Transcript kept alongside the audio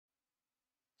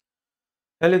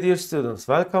Hello dear students,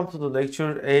 welcome to the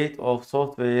lecture 8 of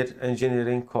software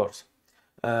engineering course.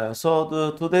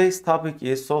 Today's topic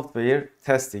is software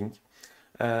testing.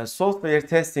 Software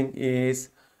testing is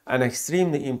an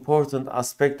extremely important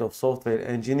aspect of software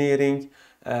engineering.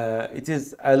 It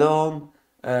is alone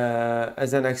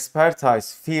as an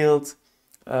expertise field.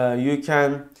 You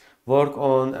can work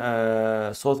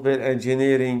on software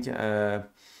engineering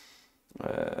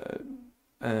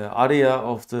area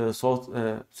of the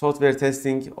software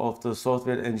testing of the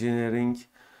software engineering,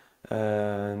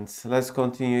 and let's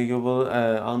continue. You will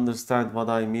understand what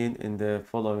I mean in the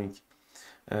following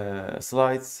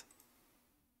slides.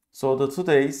 So the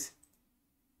today's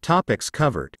topics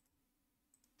covered: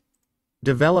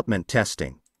 development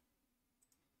testing,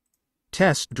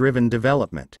 test-driven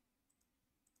development,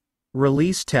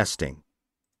 release testing,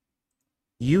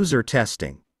 user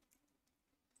testing,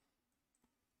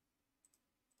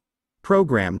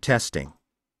 program testing.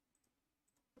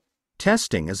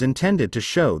 Testing is intended to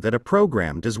show that a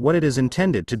program does what it is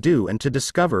intended to do and to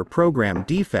discover program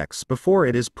defects before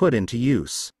it is put into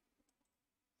use.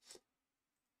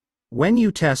 When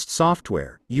you test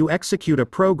software, you execute a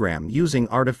program using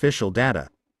artificial data.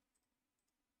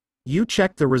 You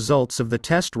check the results of the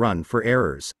test run for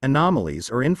errors, anomalies,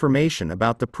 or information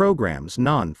about the program's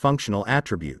non-functional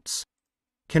attributes.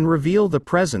 Can reveal the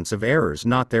presence of errors,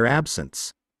 not their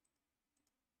absence.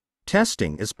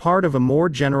 Testing is part of a more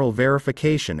general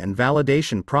verification and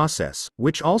validation process,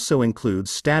 which also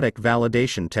includes static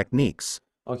validation techniques.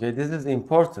 Okay, this is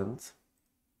important.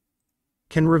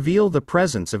 Can reveal the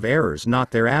presence of errors, not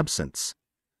their absence.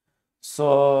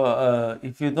 So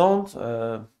if you don't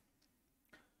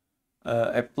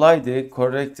apply the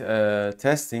correct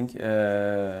testing,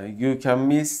 you can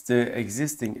miss the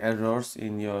existing errors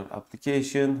in your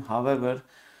application. However,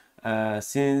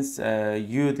 since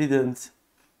you didn't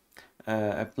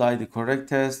apply the correct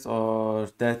test, or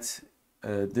that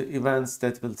the events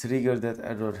that will trigger that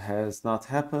error has not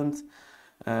happened,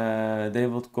 they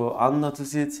would go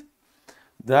unnoticed.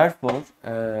 Therefore,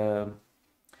 in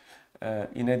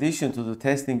addition to the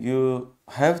testing, you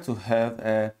have to have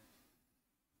a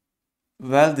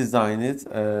well-designed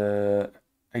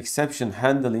exception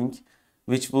handling,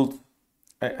 which will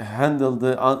handle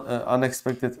the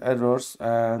unexpected errors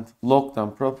and log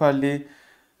them properly,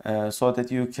 so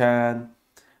that you can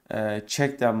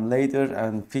check them later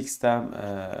and fix them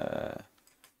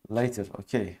later.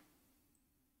 Okay.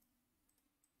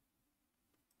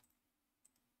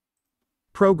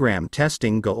 Program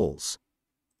testing goals: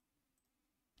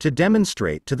 to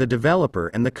demonstrate to the developer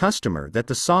and the customer that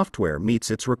the software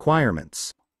meets its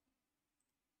requirements.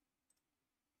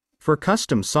 For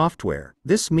custom software,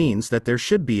 this means that there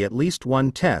should be at least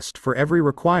one test for every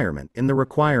requirement in the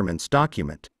requirements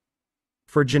document.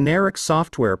 For generic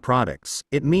software products,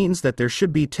 it means that there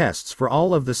should be tests for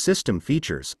all of the system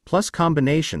features, plus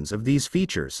combinations of these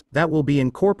features, that will be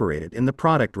incorporated in the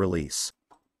product release.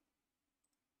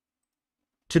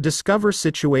 To discover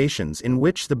situations in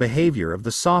which the behavior of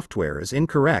the software is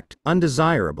incorrect,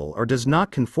 undesirable, or does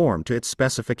not conform to its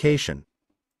specification.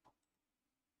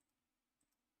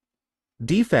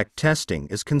 Defect testing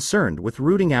is concerned with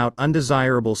rooting out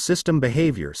undesirable system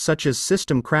behavior such as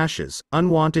system crashes,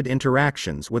 unwanted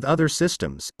interactions with other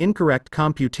systems, incorrect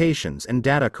computations, and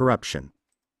data corruption.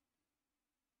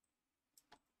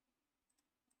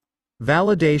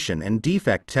 Validation and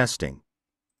defect testing.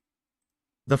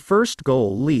 The first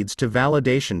goal leads to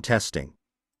validation testing.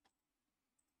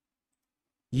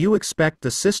 You expect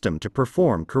the system to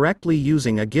perform correctly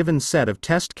using a given set of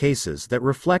test cases that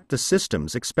reflect the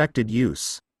system's expected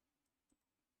use.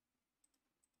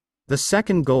 The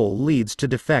second goal leads to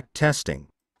defect testing.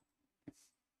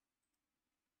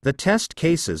 The test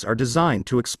cases are designed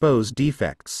to expose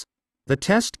defects. The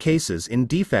test cases in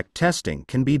defect testing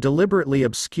can be deliberately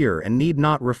obscure and need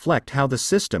not reflect how the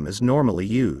system is normally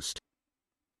used.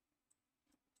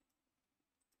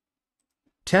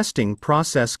 Testing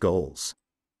process goals.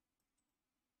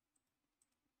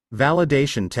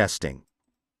 Validation testing.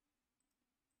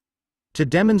 To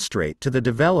demonstrate to the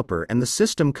developer and the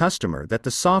system customer that the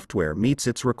software meets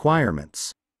its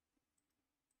requirements.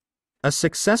 A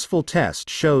successful test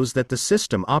shows that the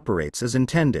system operates as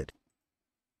intended.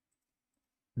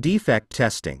 Defect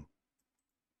testing.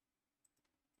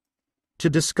 To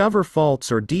discover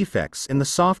faults or defects in the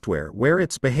software where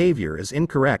its behavior is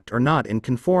incorrect or not in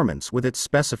conformance with its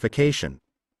specification.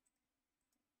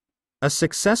 A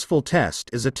successful test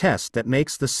is a test that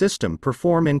makes the system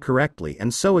perform incorrectly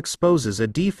and so exposes a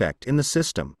defect in the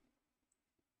system.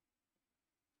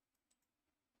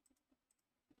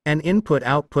 An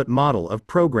input-output model of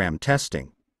program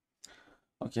testing.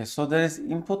 Okay, so there is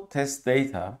input test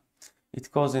data.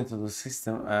 It goes into the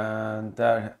system, and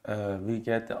there we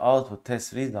get the output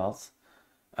test results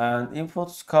and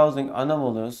inputs causing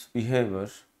anomalous behavior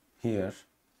here.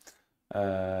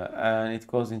 And it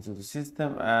goes into the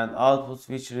system, and outputs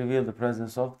which reveal the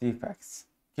presence of defects.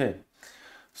 Okay,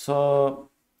 so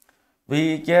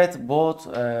we get both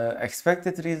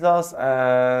expected results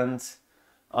and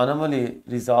anomaly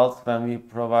results when we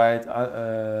provide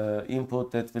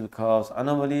input that will cause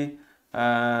anomaly,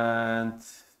 and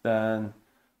then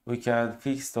we can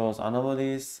fix those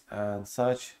anomalies and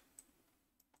such.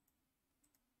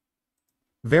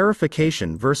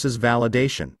 Verification versus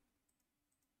validation.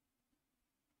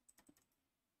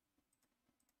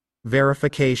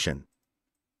 Verification.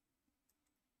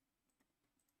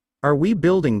 Are we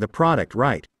building the product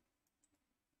right?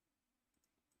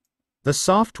 The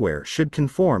software should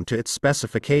conform to its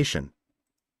specification.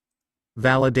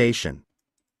 Validation.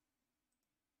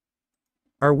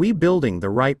 Are we building the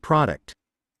right product?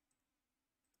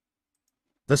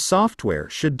 The software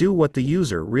should do what the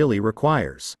user really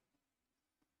requires.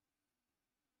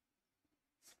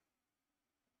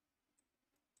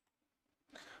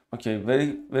 Okay,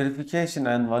 verification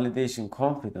and validation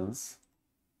confidence.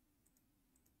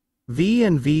 V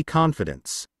and V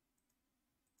confidence.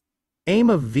 Aim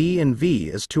of V and V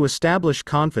is to establish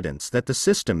confidence that the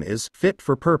system is fit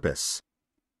for purpose.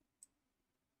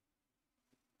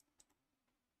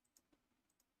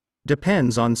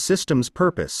 Depends on system's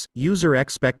purpose, user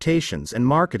expectations and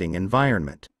marketing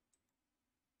environment.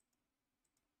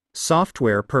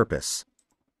 Software purpose.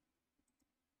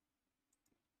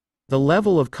 The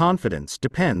level of confidence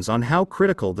depends on how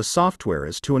critical the software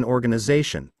is to an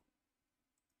organization.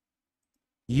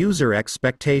 User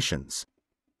expectations.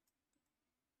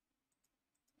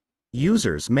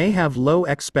 Users may have low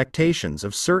expectations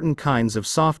of certain kinds of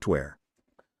software.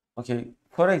 Okay,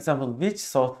 for example, which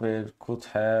software could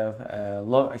have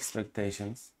low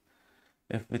expectations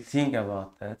if we think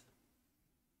about that?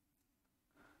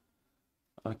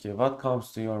 Okay, what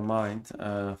comes to your mind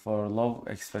for low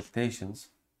expectations?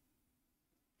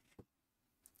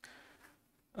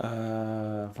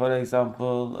 For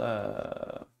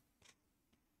example,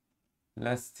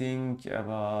 let's think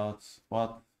about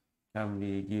what can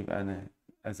we give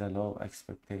as a low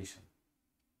expectation.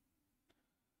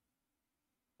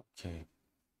 Okay.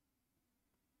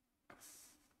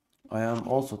 I am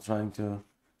also trying to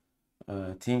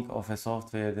think of a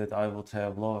software that I would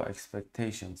have low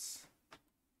expectations.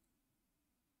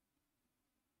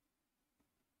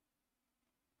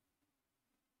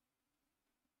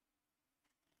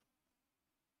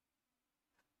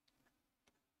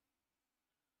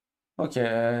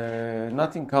 Okay,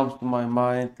 nothing comes to my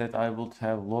mind that I would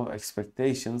have low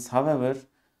expectations. However,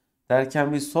 there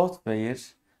can be software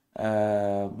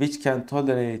which can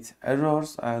tolerate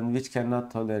errors and which cannot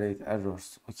tolerate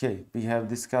errors. Okay, we have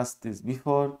discussed this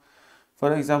before.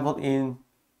 For example, in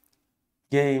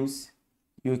games,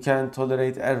 you can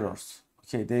tolerate errors.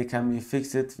 Okay, they can be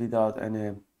fixed without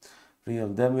any real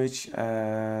damage,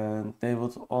 and they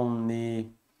would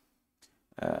only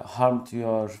harm to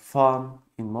your fun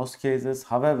in most cases.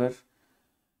 However,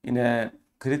 in a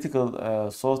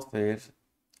critical software,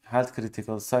 health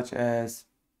critical, such as,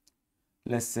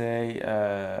 let's say,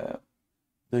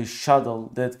 the shuttle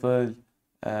that will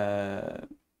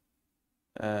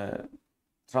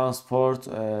transport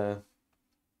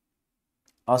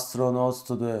astronauts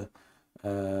to the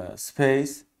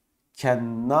space,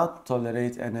 cannot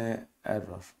tolerate any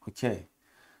error. Okay,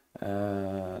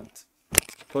 and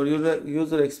for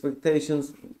user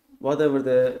expectations, whatever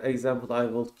the example I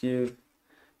will give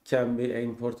can be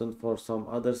important for some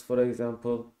others. For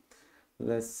example,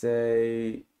 let's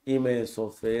say email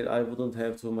software, I wouldn't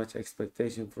have too much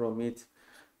expectation from it.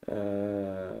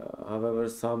 However,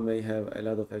 some may have a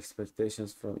lot of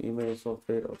expectations from email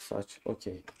software or such.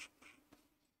 Okay.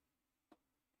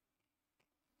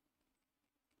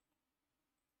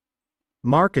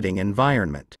 Marketing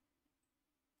environment.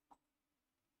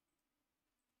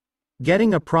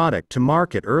 Getting a product to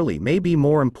market early may be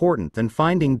more important than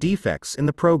finding defects in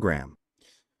the program.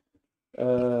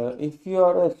 If you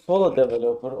are a solo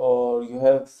developer or you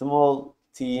have small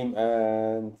team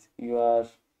and you are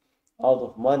out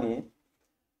of money,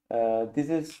 this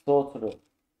is so true.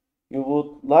 You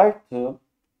would like to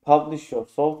publish your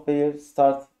software,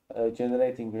 start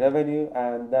generating revenue,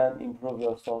 and then improve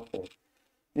your software.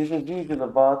 This is usually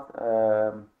about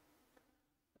uh,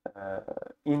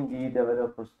 indie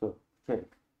developers too. Okay.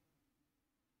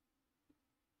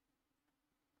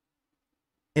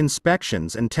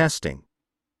 Inspections and testing.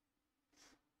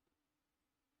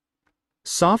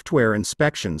 Software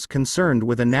inspections concerned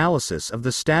with analysis of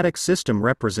the static system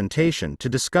representation to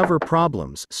discover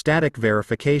problems, static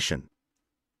verification.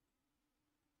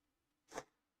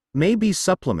 May be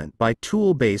supplement by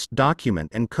tool-based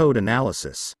document and code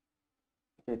analysis.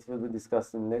 It will be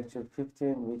discussed in lecture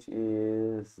 15, which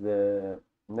is the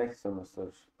next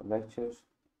semester lecture.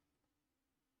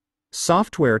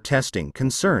 Software testing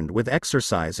concerned with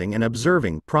exercising and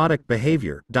observing product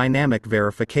behavior, dynamic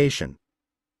verification.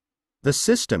 The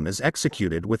system is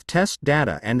executed with test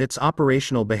data and its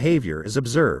operational behavior is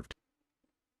observed.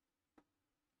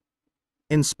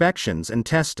 Inspections and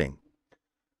testing.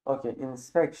 Okay,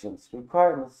 inspections,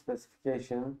 requirements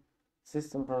specification,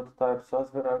 system prototype,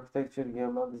 software architecture,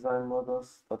 UML design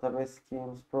models, database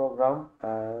schemes, program,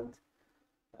 and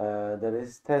there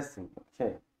is testing.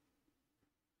 Okay.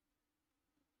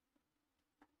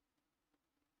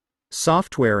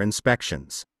 Software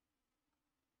inspections.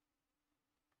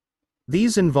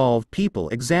 These involve people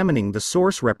examining the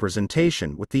source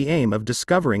representation with the aim of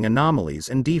discovering anomalies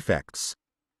and defects.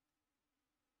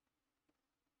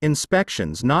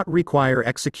 Inspections not require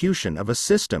execution of a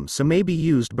system, so may be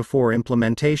used before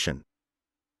implementation.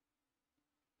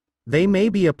 They may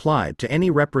be applied to any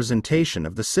representation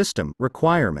of the system,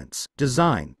 requirements,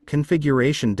 design,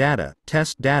 configuration data,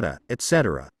 test data,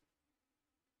 etc.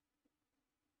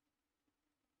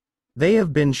 They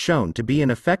have been shown to be an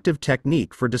effective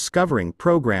technique for discovering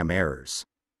program errors.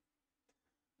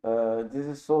 This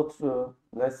is so true.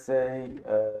 Let's say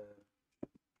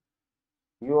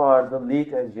you are the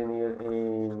lead engineer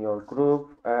in your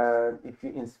group, and if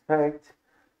you inspect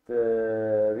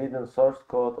the written source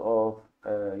code of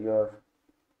your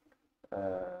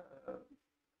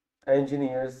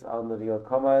engineers under your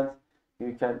command,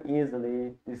 you can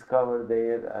easily discover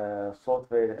their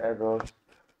software errors,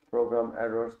 program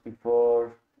errors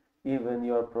before even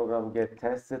your program get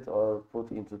tested or put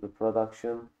into the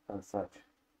production and such.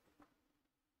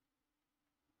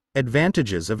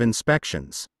 Advantages of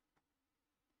inspections.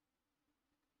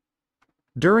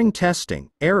 During testing,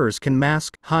 errors can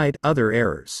mask, hide other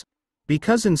errors.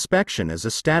 Because inspection is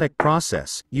a static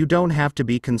process, you don't have to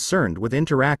be concerned with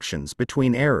interactions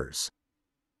between errors.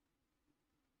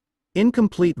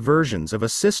 Incomplete versions of a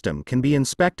system can be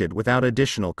inspected without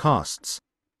additional costs.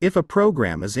 If a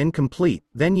program is incomplete,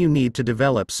 then you need to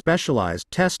develop specialized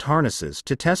test harnesses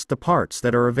to test the parts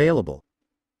that are available.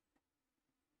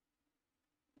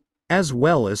 As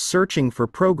well as searching for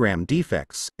program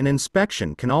defects, an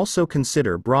inspection can also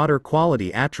consider broader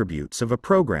quality attributes of a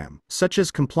program, such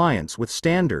as compliance with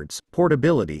standards,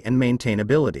 portability, and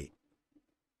maintainability.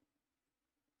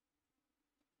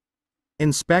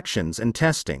 Inspections and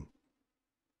testing.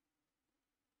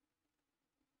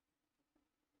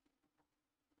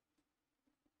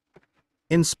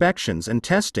 Inspections and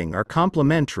testing are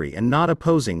complementary and not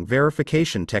opposing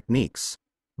verification techniques.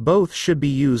 Both should be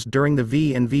used during the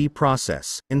V&V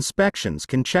process. Inspections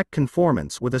can check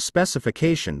conformance with a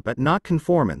specification but not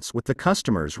conformance with the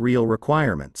customer's real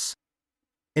requirements.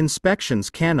 Inspections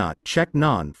cannot check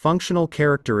non-functional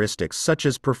characteristics such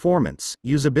as performance,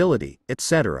 usability,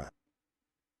 etc.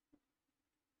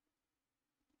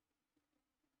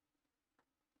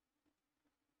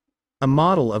 A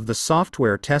model of the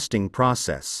software testing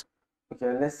process.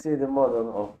 Okay, let's see the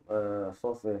model of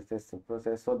software testing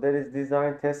process. So there is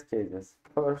design test cases.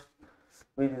 First,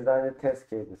 we design the test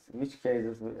cases. Which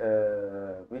cases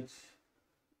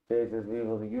we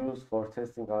will use for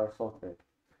testing our software.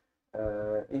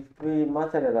 If we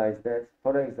materialize that,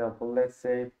 for example, let's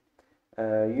say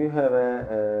you have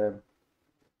a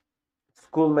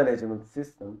school management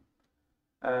system,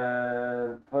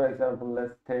 and for example,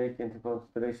 let's take into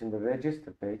consideration the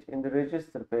register page. In the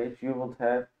register page, you will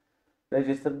have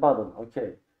register button,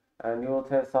 okay, and you will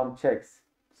have some checks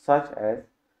such as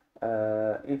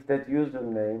if that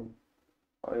username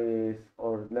is,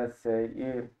 or let's say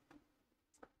if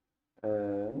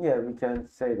yeah, we can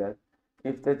say that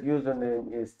if that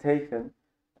username is taken,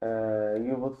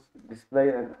 you would display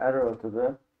an error to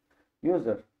the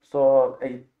user. So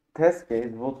a test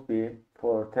case would be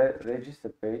for register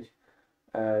page,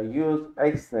 use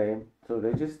X name to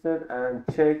register and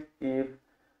check if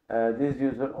this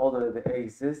user already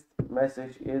exists,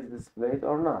 message is displayed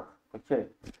or not. Okay,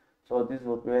 so this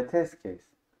would be a test case,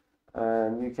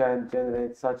 and you can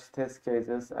generate such test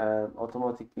cases and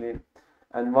automatically,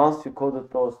 and once you coded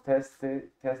those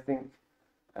testing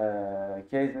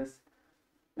cases,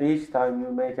 each time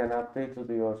you make an update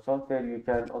to your software, you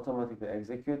can automatically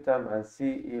execute them and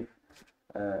see if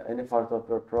any part of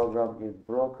your program is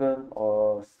broken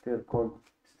or still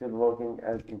working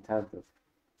as intended.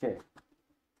 Okay.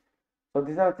 So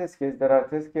these are test cases. There are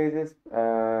test cases,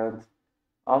 and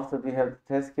After we have the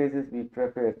test cases, we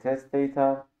prepare test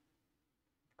data.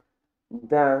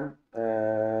 Then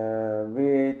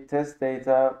we test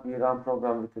data, we run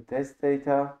program with the test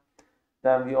data.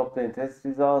 Then we obtain test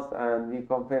results and we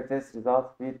compare test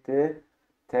results with the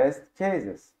test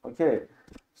cases. Okay,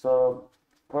 so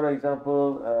for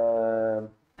example,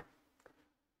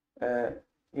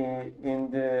 in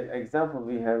the example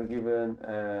we have given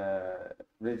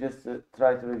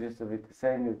try to register with the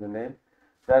same username.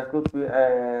 There could be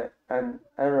an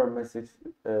error message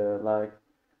like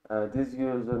this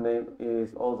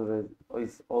username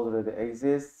already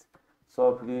exists,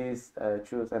 so please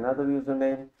choose another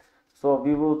username. So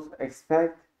we would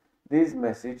expect this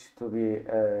message to be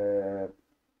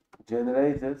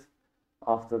generated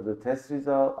after the test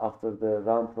result, after the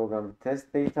run program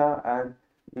test data, and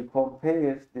we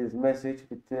compare this message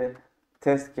with the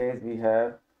test case we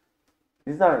have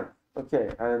designed.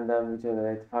 Okay, and then we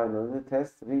generate finally the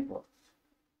test reports.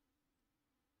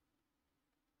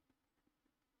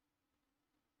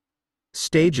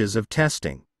 Stages of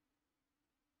testing.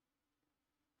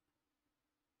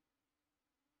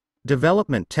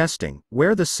 Development testing,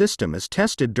 where the system is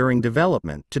tested during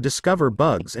development to discover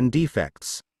bugs and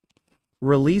defects.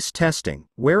 Release testing,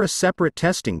 where a separate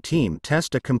testing team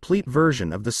tests a complete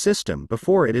version of the system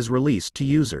before it is released to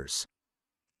users.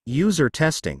 User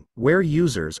testing, where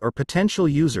users or potential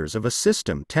users of a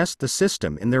system test the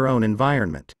system in their own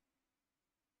environment.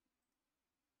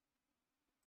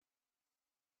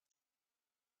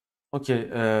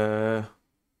 Okay,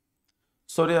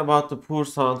 sorry about the poor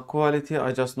sound quality.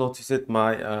 I just noticed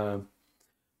my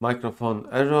microphone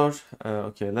error.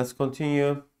 Okay, let's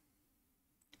continue.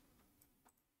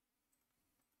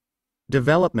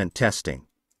 Development testing.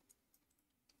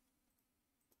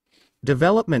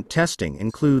 Development testing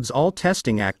includes all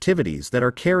testing activities that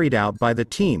are carried out by the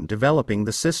team developing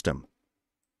the system.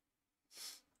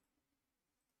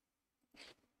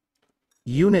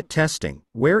 Unit testing,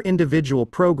 where individual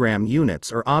program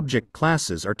units or object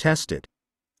classes are tested.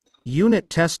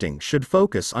 Unit testing should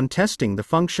focus on testing the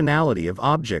functionality of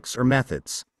objects or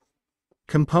methods.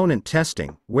 Component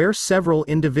testing, where several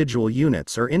individual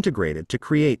units are integrated to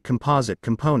create composite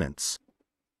components.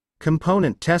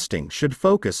 Component testing should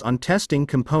focus on testing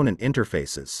component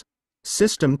interfaces.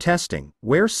 System testing,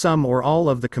 where some or all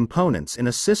of the components in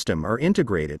a system are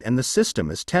integrated and the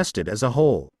system is tested as a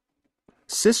whole.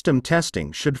 System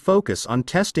testing should focus on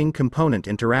testing component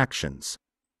interactions.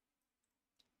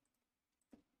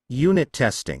 Unit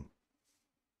testing.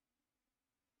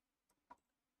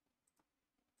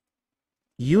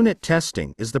 Unit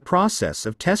testing is the process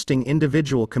of testing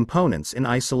individual components in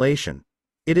isolation.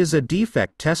 It is a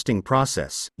defect testing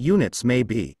process. Units may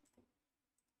be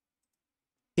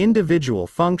individual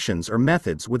functions or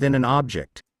methods within an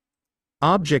object,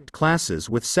 object classes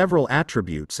with several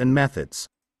attributes and methods,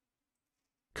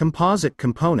 composite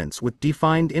components with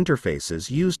defined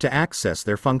interfaces used to access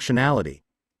their functionality.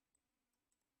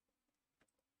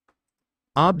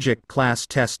 Object class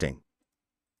testing.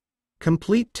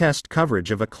 Complete test coverage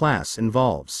of a class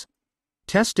involves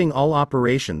testing all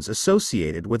operations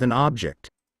associated with an object,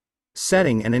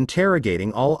 setting and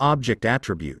interrogating all object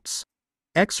attributes,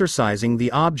 exercising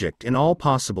the object in all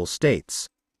possible states.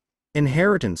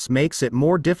 Inheritance makes it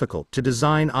more difficult to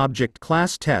design object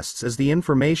class tests as the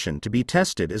information to be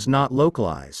tested is not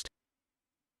localized.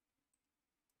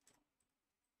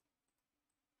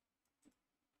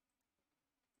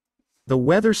 The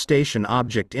weather station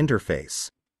object interface.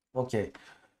 Okay,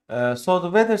 so the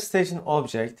weather station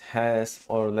object has,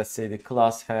 or let's say the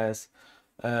class has,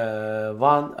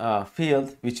 one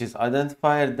field which is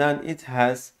identifier. Then it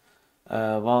has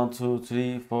 1, 2,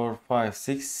 3, 4, 5,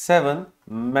 6, 7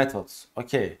 methods.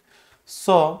 Okay,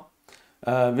 so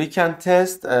we can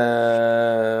test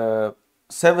 7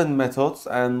 methods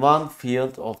and one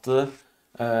field of the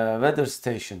weather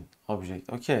station object.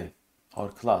 Okay, or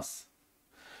class.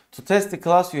 To test the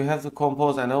class, you have to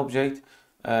compose an object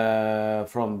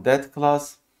from that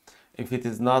class if it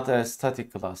is not a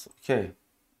static class. Okay.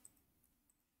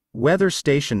 Weather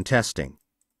station testing.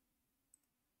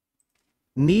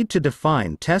 Need to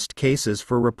define test cases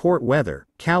for report weather,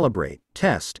 calibrate,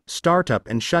 test, startup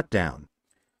and shutdown.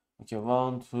 Okay,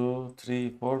 1, 2, 3,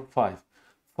 4, 5.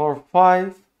 For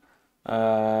 5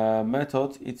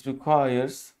 methods, it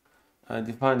requires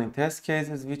defining test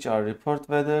cases which are report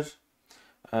weather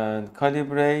and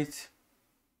calibrate.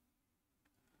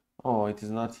 Oh, it is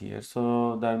not here,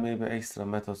 so there may be extra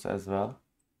methods as well.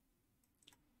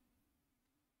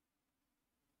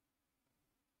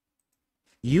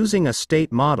 Using a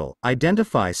state model,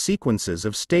 identify sequences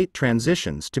of state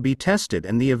transitions to be tested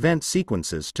and the event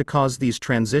sequences to cause these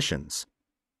transitions.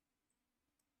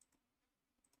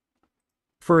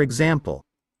 For example,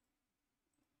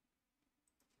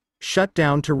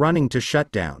 shutdown to running to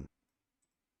shutdown,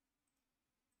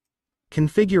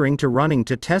 configuring to running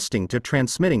to testing to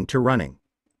transmitting to running,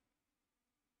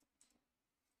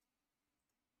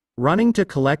 running to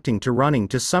collecting to running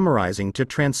to summarizing to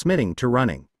transmitting to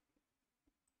running.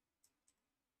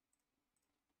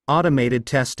 Automated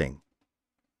testing.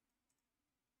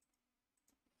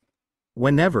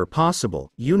 Whenever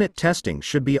possible, unit testing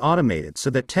should be automated so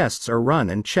that tests are run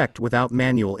and checked without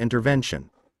manual intervention.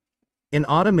 In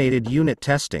automated unit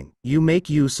testing, you make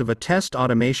use of a test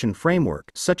automation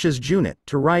framework, such as Junit,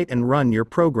 to write and run your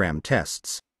program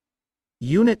tests.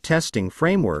 Unit testing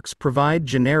frameworks provide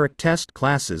generic test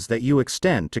classes that you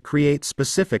extend to create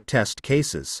specific test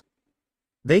cases.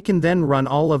 They can then run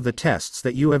all of the tests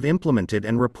that you have implemented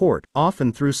and report,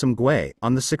 often through some GUI,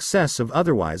 on the success of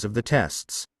otherwise of the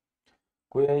tests.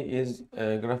 GUI is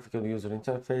a graphical user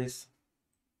interface.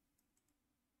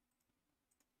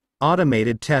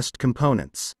 Automated test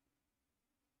components.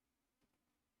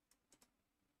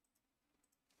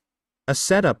 A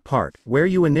setup part, where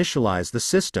you initialize the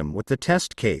system with the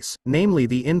test case, namely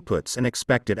the inputs and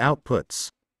expected outputs.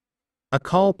 A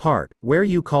call part, where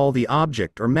you call the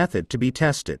object or method to be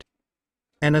tested.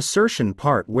 An assertion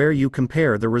part where you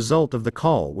compare the result of the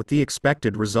call with the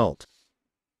expected result.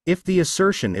 If the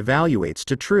assertion evaluates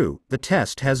to true, the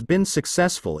test has been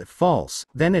successful. If false,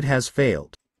 then it has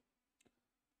failed.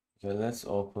 Okay, let's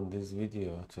open this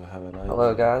video to have an idea.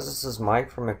 Hello guys, this is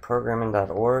Mike from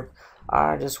McProgramming.org.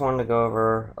 I just wanted to go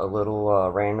over a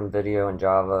little random video in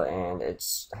Java, and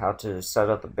it's how to set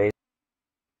up a basic.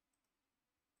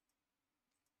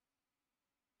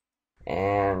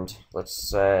 And let's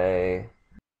say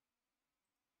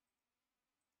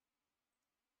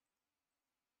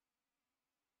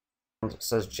it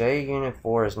says JUnit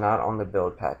 4 is not on the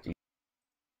build path.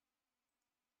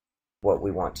 What we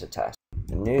want to test.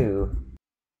 New.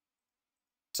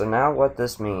 So now what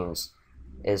this means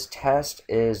is test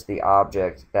is the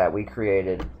object that we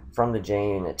created from the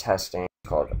JUnit testing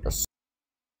called assert.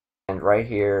 And right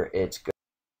here it's good.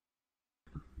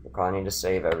 We probably need to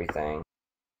save everything.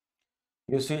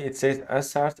 You see it says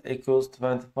assert equals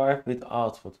 25 with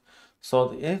output. So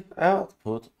the if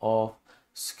output of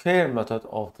square method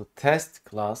of the test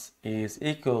class is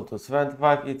equal to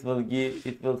 25,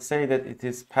 it will say that it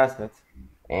is passed.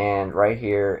 And right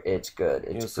here it's good.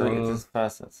 It's you see green. It is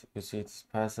passed. You see it's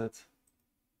passed.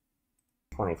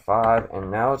 25.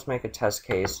 And now let's make a test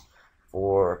case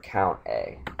for count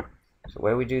A. So the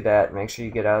way we do that, make sure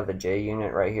you get out of the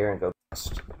JUnit right here and go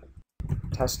test.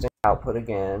 Testing output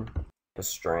again. A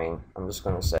string. I'm just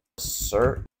going to say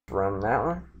assert, run that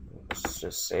one. Let's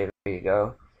just save it. There you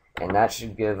go. And that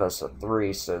should give us a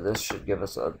 3, so this should give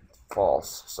us a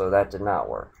false. So that did not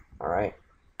work. Alright.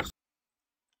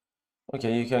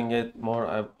 Okay, you can get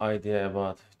more idea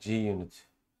about JUnit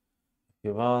if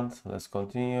you want. Let's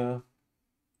continue.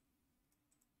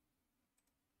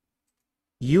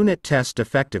 Unit test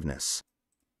effectiveness.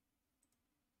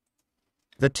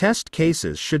 The test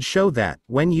cases should show that,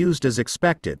 when used as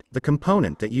expected, the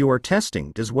component that you are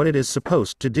testing does what it is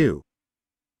supposed to do.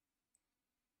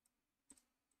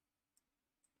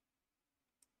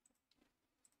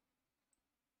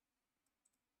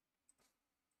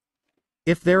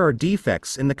 If there are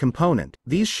defects in the component,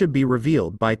 these should be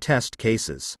revealed by test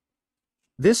cases.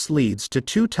 This leads to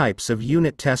two types of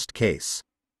unit test case.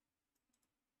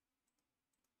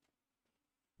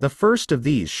 The first of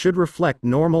these should reflect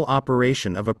normal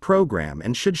operation of a program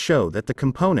and should show that the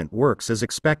component works as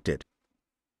expected.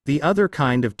 The other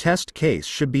kind of test case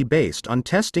should be based on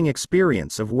testing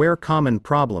experience of where common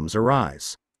problems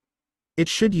arise. It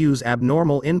should use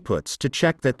abnormal inputs to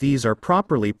check that these are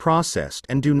properly processed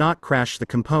and do not crash the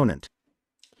component.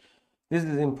 This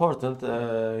is important.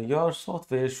 Your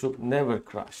software should never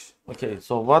crash. Okay,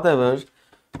 so whatever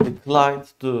the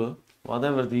client do,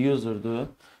 whatever the user do,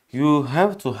 you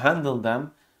have to handle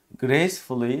them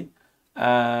gracefully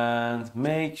and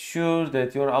make sure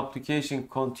that your application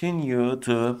continue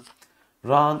to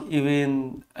run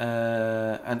even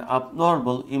an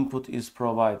abnormal input is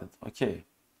provided. Okay.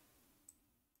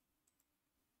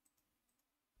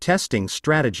 Testing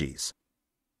strategies.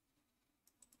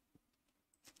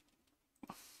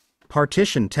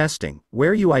 Partition testing,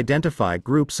 where you identify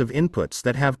groups of inputs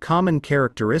that have common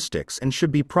characteristics and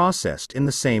should be processed in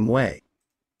the same way.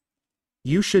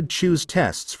 You should choose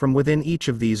tests from within each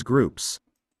of these groups.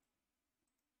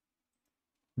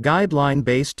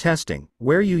 Guideline-based testing,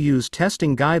 where you use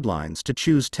testing guidelines to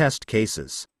choose test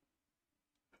cases.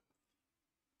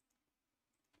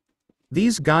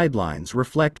 These guidelines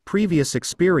reflect previous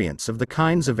experience of the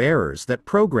kinds of errors that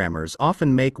programmers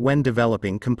often make when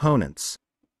developing components.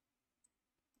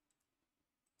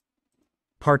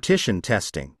 Partition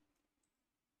testing.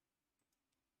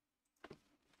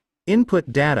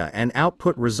 Input data and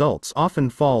output results often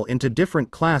fall into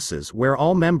different classes where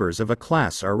all members of a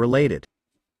class are related.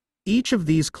 Each of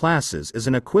these classes is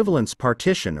an equivalence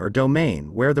partition or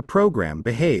domain where the program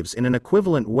behaves in an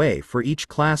equivalent way for each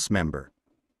class member.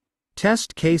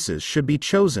 Test cases should be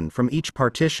chosen from each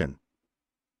partition.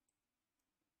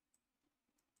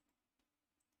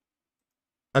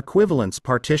 Equivalence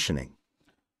partitioning.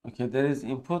 Okay, there is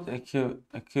input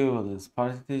equivalence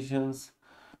partitions,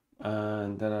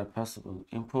 and there are possible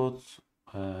inputs,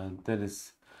 and there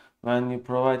is when you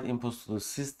provide inputs to the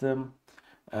system,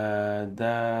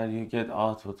 there you get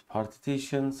output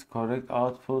partitions, correct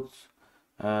outputs,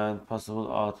 and possible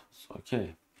outputs.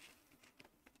 Okay.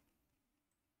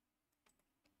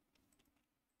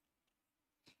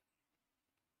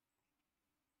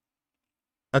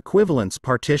 Equivalence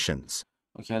partitions.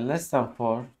 Okay, less than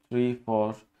 4, 3,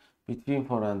 4, between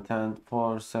 4 and 10,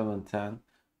 4, 7, 10,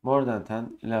 more than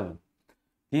 10, 11.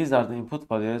 These are the input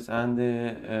values, and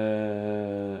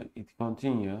it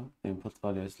continue the input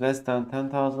values less than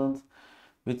 10,000,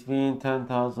 between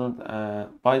 10,000.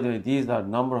 By the way, these are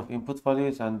number of input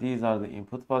values, and these are the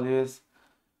input values.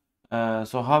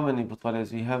 So how many input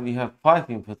values we have? We have 5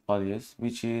 input values,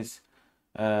 which is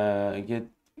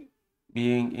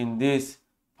being in this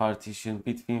partition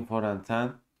between 4 and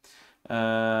 10,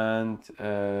 and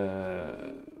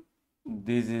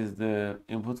this is the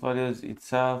input values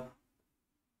itself.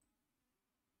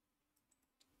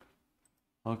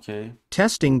 Okay.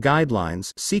 Testing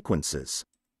guidelines, sequences.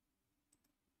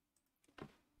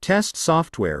 Test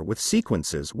software with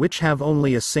sequences which have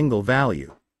only a single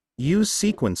value. Use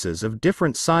sequences of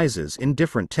different sizes in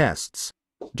different tests.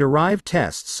 Derive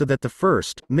tests so that the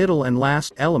first, middle and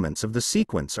last elements of the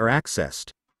sequence are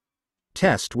accessed.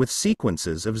 Test with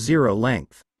sequences of 0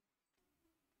 length.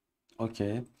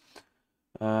 Okay.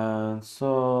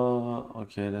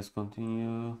 Okay, let's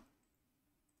continue.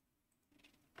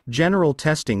 General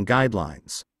testing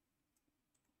guidelines.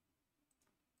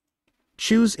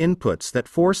 Choose inputs that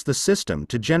force the system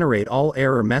to generate all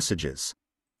error messages.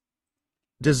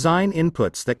 Design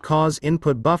inputs that cause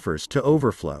input buffers to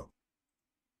overflow.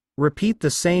 Repeat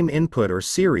the same input or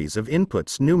series of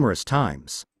inputs numerous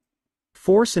times.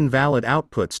 Force invalid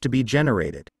outputs to be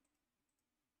generated.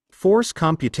 Force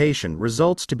computation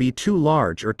results to be too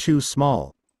large or too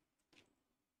small.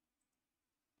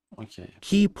 Okay.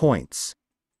 Key points.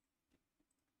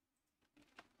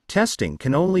 Testing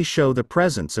can only show the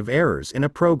presence of errors in a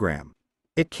program.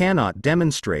 It cannot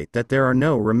demonstrate that there are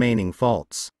no remaining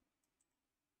faults.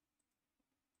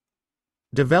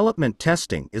 Development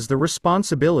testing is the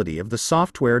responsibility of the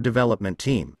software development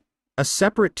team. A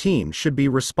separate team should be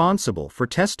responsible for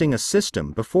testing a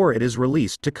system before it is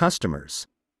released to customers.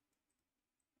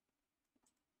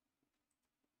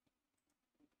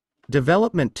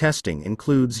 Development testing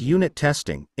includes unit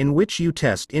testing, in which you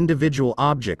test individual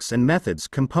objects and methods,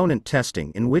 component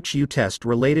testing, in which you test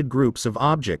related groups of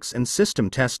objects, and system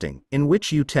testing, in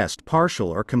which you test partial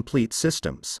or complete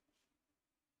systems.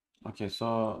 Okay,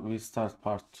 so we start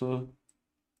part 2.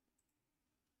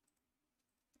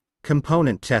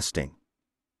 Component testing.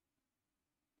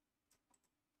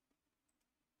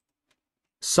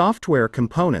 Software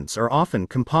components are often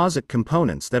composite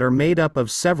components that are made up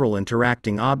of several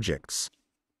interacting objects.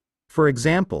 For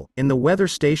example, in the weather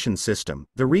station system,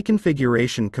 the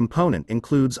reconfiguration component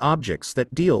includes objects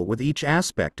that deal with each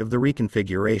aspect of the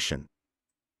reconfiguration.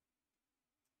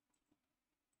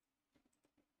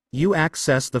 You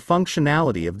access the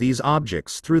functionality of these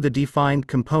objects through the defined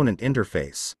component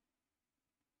interface.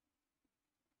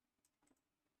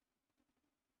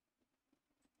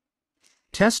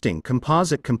 Testing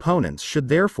composite components should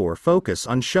therefore focus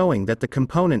on showing that the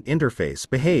component interface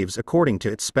behaves according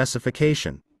to its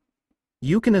specification.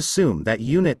 You can assume that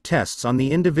unit tests on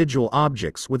the individual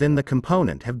objects within the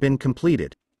component have been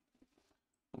completed.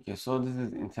 Okay, so this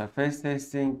is interface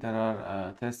testing. There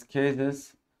are test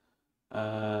cases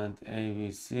and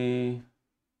ABC.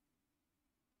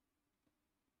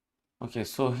 Okay,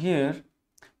 so here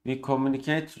we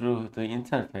communicate through the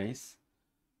interface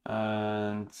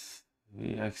and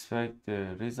we expect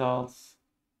the results.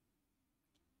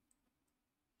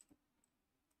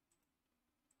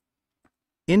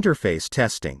 Interface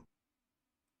testing.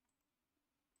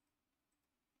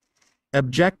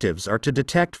 Objectives are to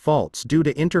detect faults due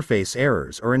to interface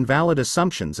errors or invalid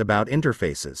assumptions about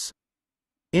interfaces.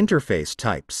 Interface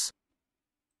types.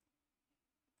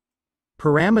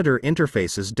 parameter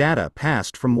interfaces data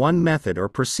passed from one method or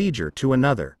procedure to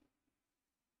another.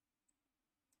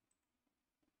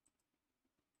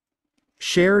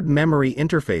 Shared memory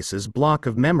interfaces block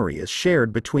of memory is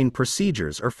shared between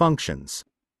procedures or functions.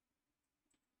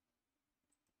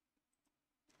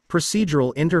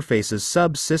 Procedural interfaces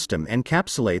subsystem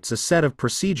encapsulates a set of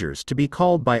procedures to be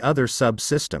called by other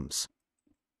subsystems.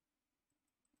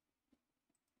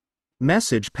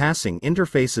 Message passing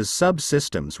interfaces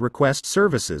subsystems request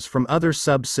services from other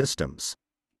subsystems.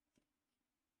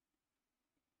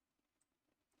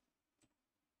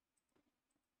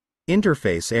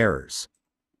 Interface errors.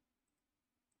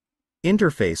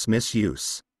 Interface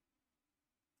misuse.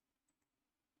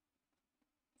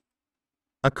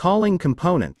 A calling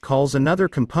component calls another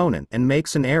component and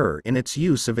makes an error in its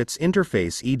use of its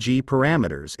interface, e.g.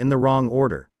 parameters in the wrong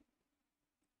order.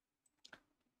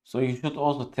 So you should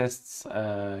also test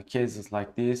cases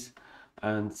like this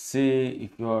and see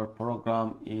if your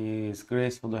program is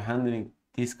gracefully handling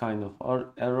this kind of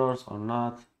errors or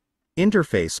not.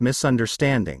 Interface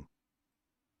misunderstanding.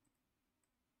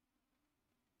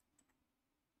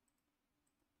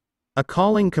 A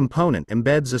calling component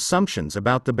embeds assumptions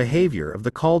about the behavior of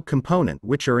the called component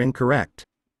which are incorrect.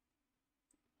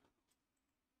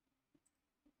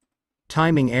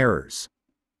 Timing errors.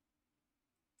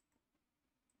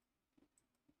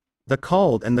 The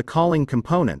called and the calling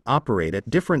component operate at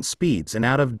different speeds and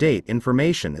out-of-date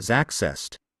information is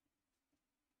accessed.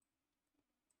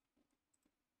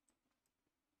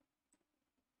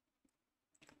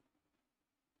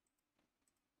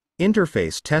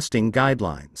 Interface testing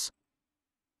guidelines.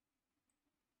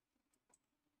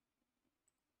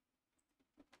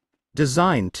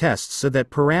 Design tests so that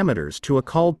parameters to a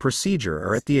called procedure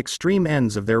are at the extreme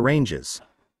ends of their ranges.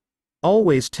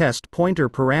 Always test pointer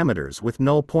parameters with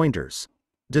null pointers.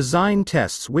 Design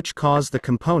tests which cause the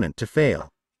component to fail.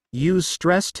 Use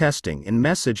stress testing in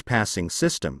message passing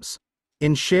systems.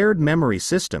 In shared memory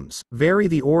systems, vary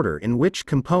the order in which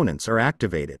components are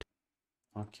activated.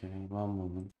 Okay, one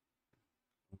moment.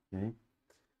 Okay.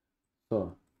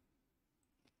 So,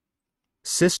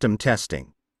 System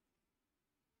testing.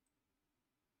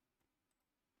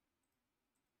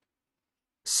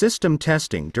 System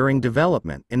testing during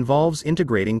development involves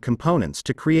integrating components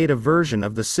to create a version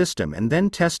of the system and then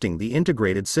testing the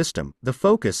integrated system. The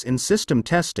focus in system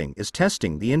testing is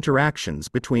testing the interactions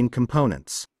between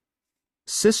components.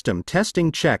 System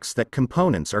testing checks that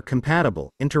components are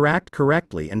compatible, interact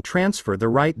correctly, and transfer the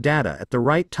right data at the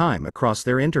right time across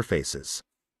their interfaces.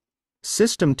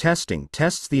 System testing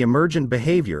tests the emergent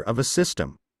behavior of a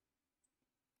system.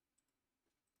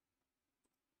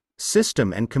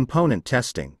 System and component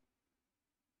testing.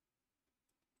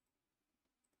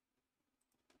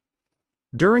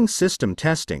 During system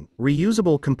testing,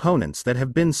 reusable components that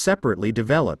have been separately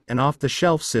developed and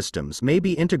off-the-shelf systems may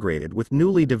be integrated with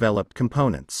newly developed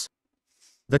components.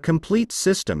 The complete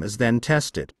system is then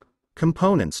tested.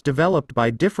 Components developed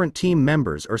by different team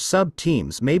members or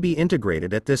sub-teams may be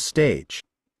integrated at this stage.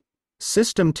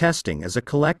 System testing is a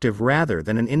collective rather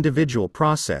than an individual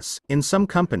process. In some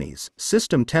companies,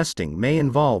 system testing may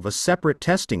involve a separate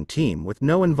testing team with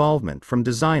no involvement from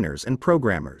designers and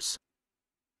programmers.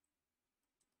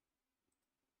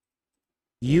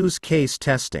 Use case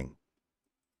testing.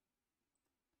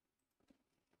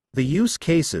 The use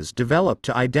cases developed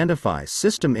to identify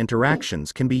system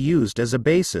interactions can be used as a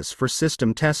basis for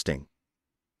system testing.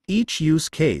 Each use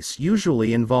case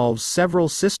usually involves several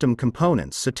system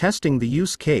components, so testing the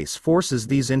use case forces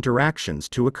these interactions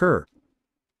to occur.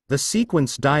 The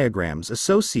sequence diagrams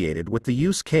associated with the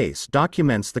use case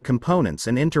documents the components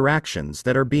and interactions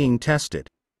that are being tested.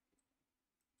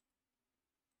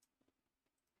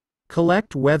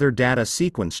 Collect weather data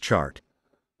sequence chart.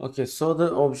 okay, so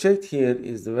the object here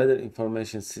is the weather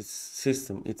information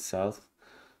system itself.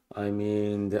 I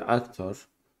mean the actor,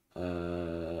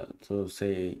 to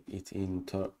say it in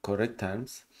correct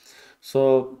terms.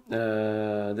 So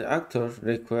the actor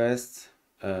requests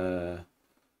a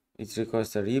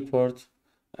report,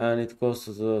 and it goes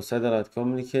to the satellite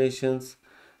communications,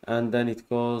 and then it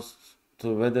goes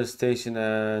to weather station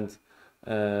and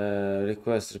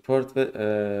request report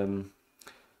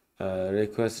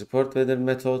weather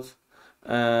method,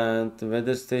 and the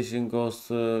weather station goes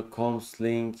to comms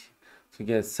link to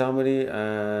get summary,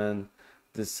 and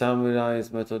the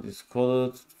summarize method is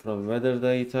called from weather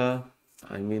data.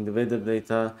 I mean the weather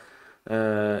data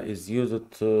is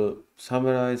used to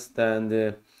summarize, then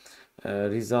the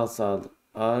results are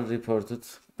reported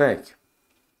back.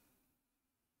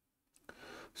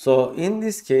 So in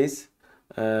this case,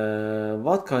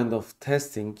 what kind of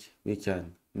testing we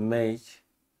can make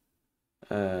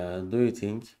do you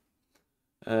think?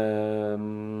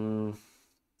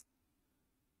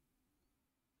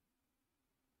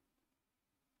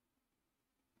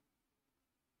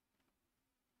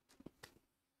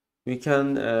 We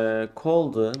can call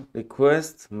the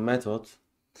request method,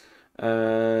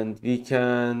 and we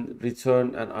can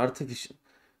return an artificial.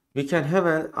 We can have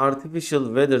an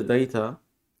artificial weather data,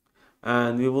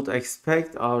 and we would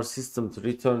expect our system to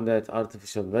return that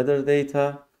artificial weather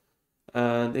data.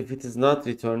 And if it is not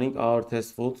returning, our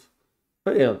test would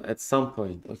fail at some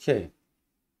point. Okay.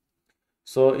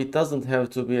 So it doesn't have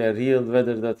to be a real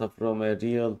weather data from a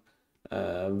real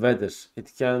weather.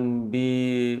 It can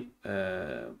be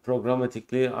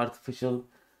programmatically artificial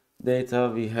data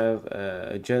we have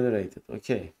generated.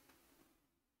 Okay.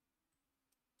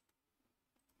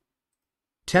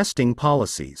 Testing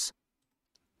policies.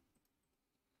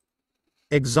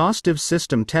 Exhaustive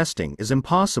system testing is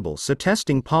impossible, so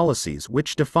testing policies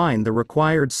which define the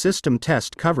required system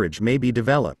test coverage may be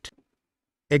developed.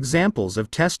 Examples of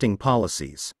testing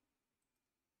policies.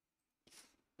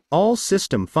 All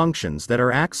system functions that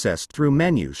are accessed through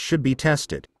menus should be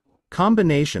tested.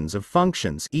 Combinations of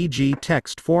functions, e.g.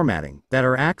 text formatting, that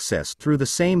are accessed through the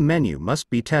same menu must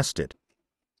be tested.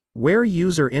 Where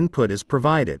user input is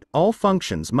provided, all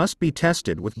functions must be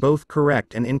tested with both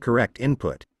correct and incorrect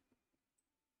input.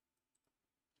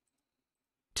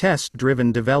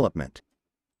 Test-driven development.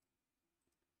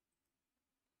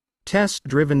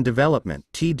 Test-driven development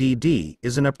 (TDD)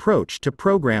 is an approach to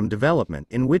program development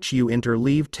in which you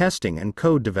interleave testing and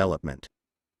code development.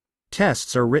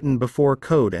 Tests are written before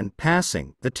code, and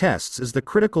passing the tests is the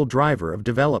critical driver of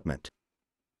development.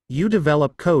 You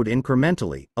develop code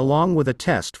incrementally, along with a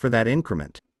test for that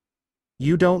increment.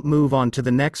 You don't move on to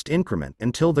the next increment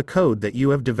until the code that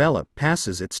you have developed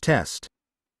passes its test.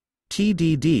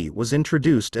 TDD was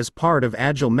introduced as part of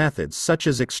agile methods such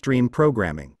as extreme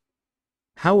programming.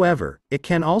 However, it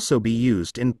can also be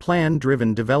used in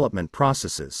plan-driven development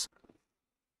processes.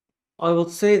 I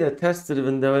would say that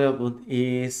test-driven development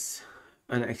is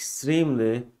an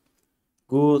extremely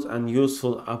good and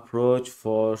useful approach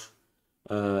for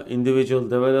individual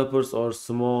developers or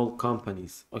small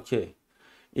companies. Okay,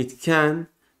 it can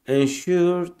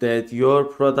ensure that your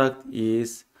product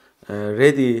is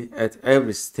ready at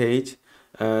every stage,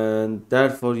 and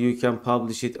therefore you can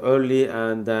publish it early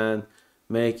and then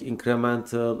make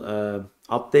incremental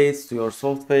updates to your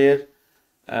software,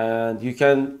 and you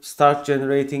can start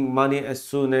generating money as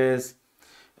soon as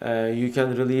you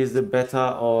can release the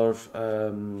beta or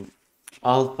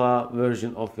alpha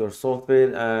version of your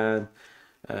software, and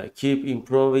keep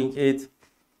improving it.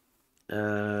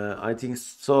 I think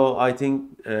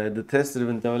the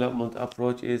test-driven development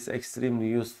approach is extremely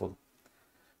useful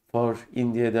for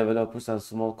India developers and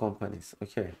small companies.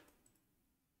 Okay.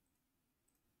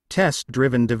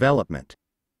 Test-driven development.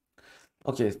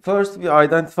 Okay, first we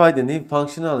identify the new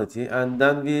functionality, and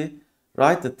then we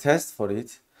write the test for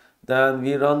it. Then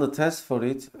we run the test for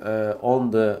it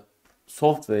on the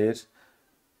software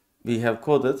we have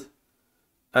coded.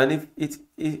 And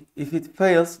if it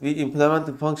fails, we implement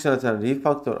the functionality and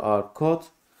refactor our code.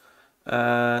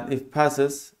 And if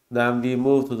passes, then we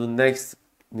move to the next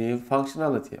new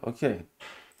functionality. Okay.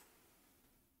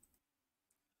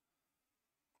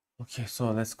 Okay,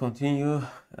 so let's continue.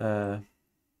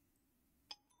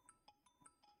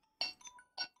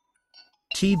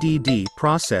 TDD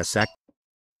process act.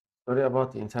 Sorry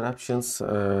about the interruptions.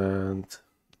 And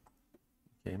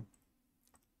okay.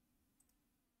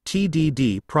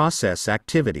 TDD process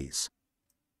activities.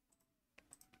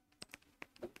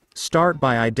 Start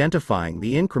by identifying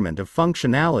the increment of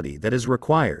functionality that is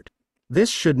required. This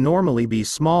should normally be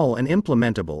small and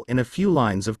implementable in a few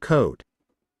lines of code.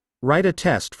 Write a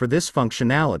test for this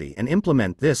functionality and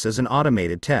implement this as an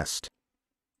automated test.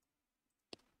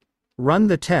 Run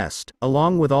the test,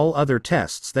 along with all other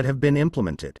tests that have been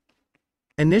implemented.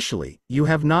 Initially, you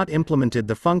have not implemented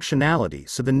the functionality,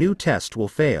 so the new test will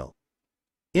fail.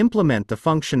 Implement the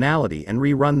functionality and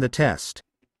rerun the test.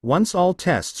 Once all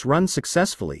tests run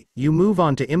successfully, you move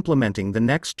on to implementing the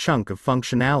next chunk of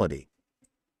functionality.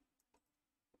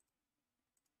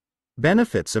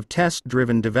 Benefits of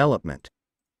test-driven development.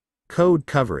 Code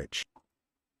coverage.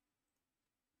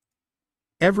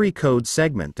 Every code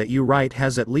segment that you write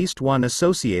has at least one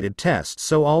associated test,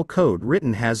 so all code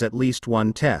written has at least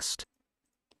one test.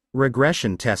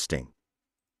 Regression testing.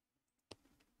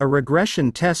 A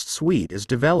regression test suite is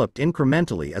developed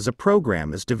incrementally as a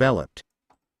program is developed.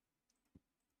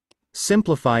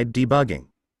 Simplified debugging.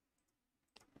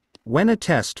 When a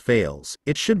test fails,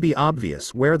 it should be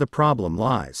obvious where the problem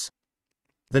lies.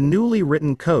 The newly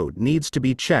written code needs to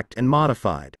be checked and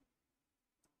modified.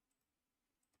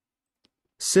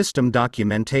 System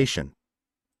documentation.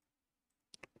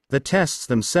 The tests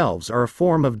themselves are a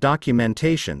form of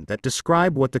documentation that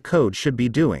describe what the code should be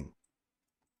doing.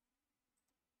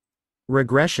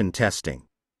 Regression testing.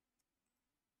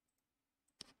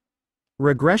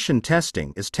 Regression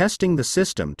testing is testing the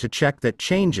system to check that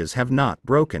changes have not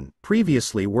broken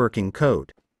previously working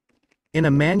code. In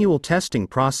a manual testing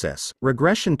process,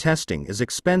 regression testing is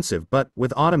expensive, but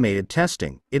with automated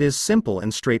testing, it is simple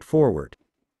and straightforward.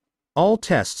 All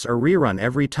tests are rerun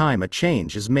every time a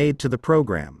change is made to the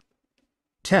program.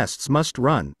 Tests must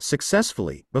run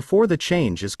successfully before the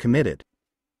change is committed.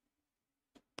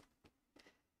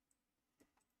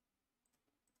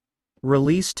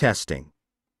 Release testing.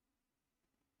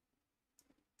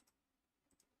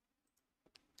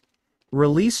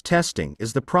 Release testing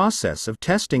is the process of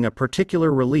testing a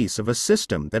particular release of a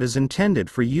system that is intended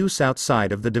for use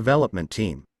outside of the development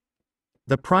team.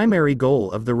 The primary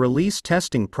goal of the release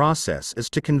testing process is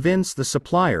to convince the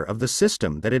supplier of the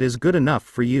system that it is good enough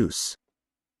for use.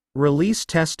 Release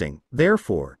testing,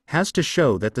 therefore, has to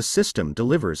show that the system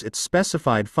delivers its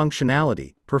specified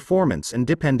functionality, performance and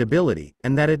dependability,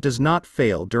 and that it does not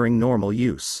fail during normal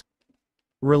use.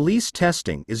 Release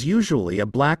testing is usually a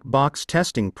black box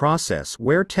testing process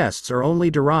where tests are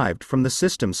only derived from the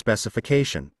system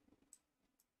specification.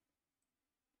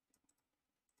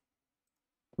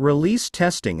 Release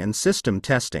testing and system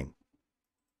testing.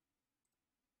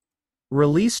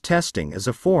 Release testing is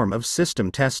a form of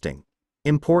system testing.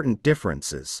 Important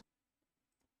differences.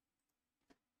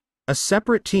 A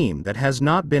separate team that has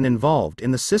not been involved in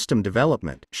the system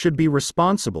development should be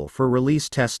responsible for release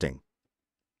testing.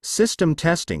 System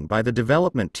testing by the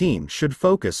development team should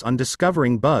focus on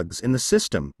discovering bugs in the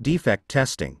system, defect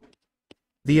testing.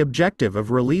 The objective of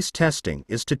release testing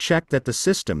is to check that the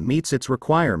system meets its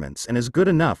requirements and is good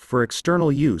enough for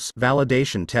external use,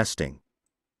 validation testing.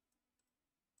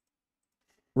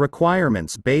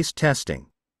 Requirements-based testing.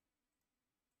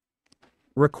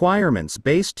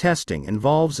 Requirements-based testing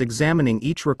involves examining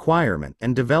each requirement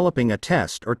and developing a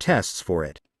test or tests for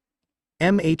it.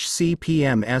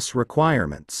 MHCPMS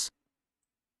requirements.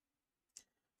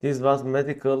 This was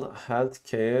medical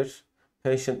healthcare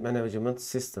patient management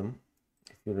system,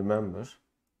 if you remember.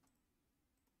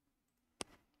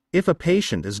 If a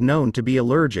patient is known to be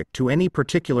allergic to any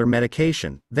particular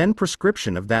medication, then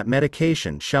prescription of that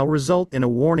medication shall result in a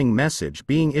warning message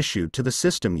being issued to the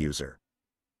system user.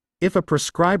 If a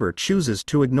prescriber chooses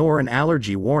to ignore an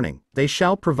allergy warning, they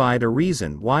shall provide a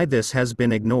reason why this has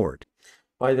been ignored.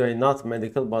 By the way, not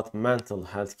medical but mental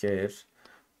healthcare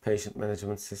patient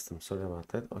management system. Sorry about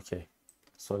that. Okay,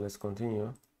 so let's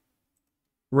continue.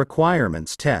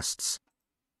 Requirements tests.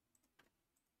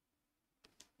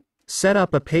 Set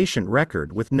up a patient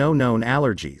record with no known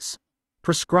allergies.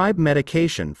 Prescribe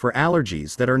medication for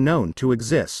allergies that are known to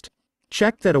exist.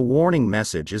 Check that a warning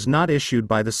message is not issued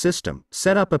by the system.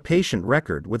 Set up a patient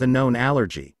record with a known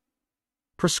allergy.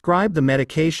 Prescribe the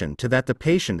medication to that the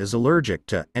patient is allergic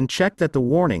to, and check that the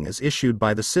warning is issued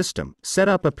by the system. Set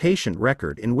up a patient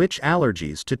record in which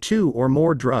allergies to 2 or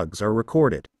more drugs are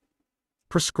recorded.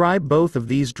 Prescribe both of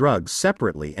these drugs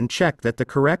separately and check that the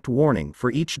correct warning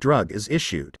for each drug is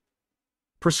issued.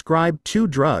 Prescribe 2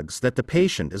 drugs that the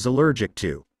patient is allergic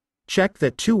to. Check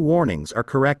that 2 warnings are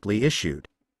correctly issued.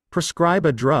 Prescribe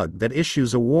a drug that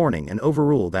issues a warning and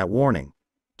overrule that warning.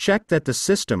 Check that the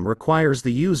system requires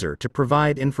the user to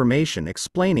provide information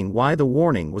explaining why the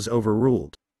warning was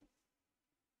overruled.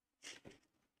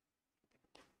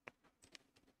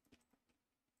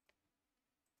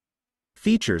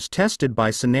 Features tested by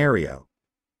scenario.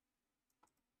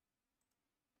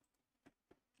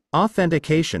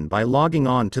 Authentication by logging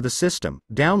on to the system,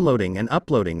 downloading and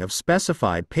uploading of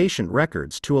specified patient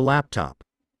records to a laptop.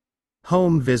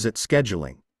 Home visit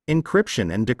scheduling.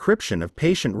 Encryption and decryption of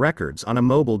patient records on a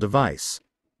mobile device.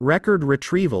 Record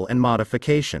retrieval and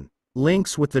modification.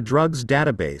 Links with the drugs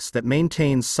database that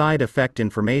maintains side effect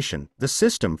information, the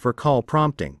system for call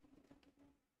prompting.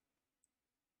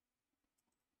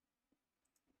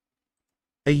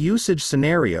 A usage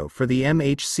scenario for the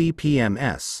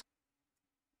MHCPMS.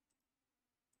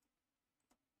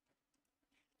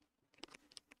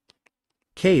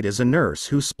 Kate is a nurse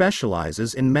who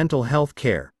specializes in mental health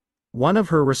care. One of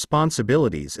her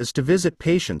responsibilities is to visit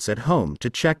patients at home to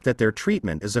check that their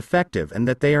treatment is effective and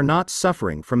that they are not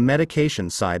suffering from medication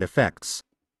side effects.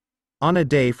 On a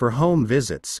day for home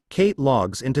visits, Kate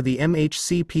logs into the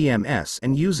MHCPMS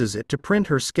and uses it to print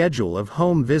her schedule of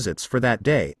home visits for that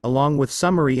day, along with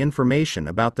summary information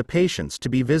about the patients to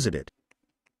be visited.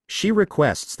 She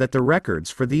requests that the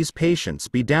records for these patients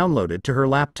be downloaded to her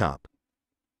laptop.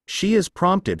 She is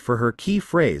prompted for her key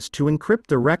phrase to encrypt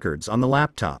the records on the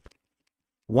laptop.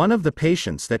 One of the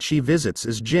patients that she visits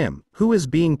is Jim, who is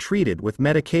being treated with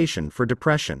medication for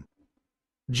depression.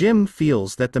 Jim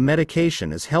feels that the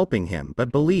medication is helping him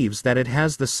but believes that it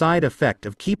has the side effect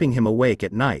of keeping him awake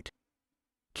at night.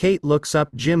 Kate looks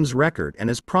up Jim's record and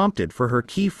is prompted for her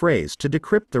key phrase to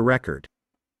decrypt the record.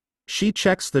 She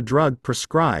checks the drug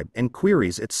prescribed and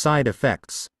queries its side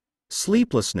effects.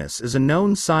 Sleeplessness is a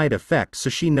known side effect, so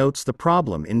she notes the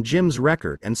problem in Jim's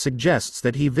record and suggests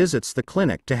that he visits the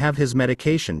clinic to have his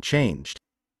medication changed.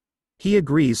 He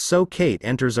agrees, so Kate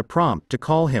enters a prompt to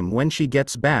call him when she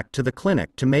gets back to the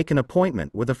clinic to make an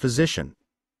appointment with a physician.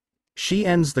 She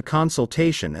ends the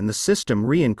consultation and the system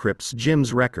re-encrypts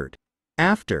Jim's record.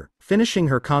 After finishing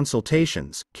her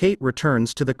consultations, Kate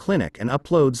returns to the clinic and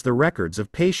uploads the records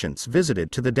of patients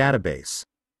visited to the database.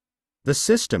 The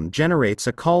system generates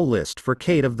a call list for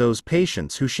Kate of those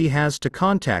patients who she has to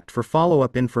contact for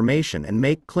follow-up information and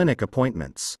make clinic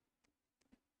appointments.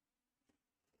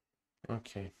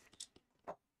 Okay.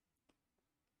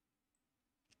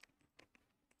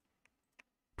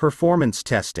 Performance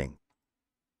testing.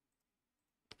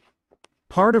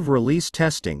 Part of release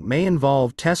testing may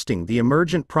involve testing the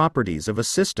emergent properties of a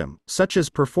system, such as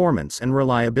performance and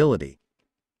reliability.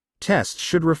 Tests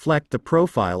should reflect the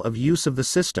profile of use of the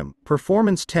system.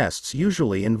 Performance tests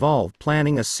usually involve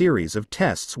planning a series of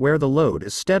tests where the load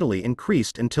is steadily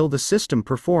increased until the system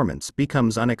performance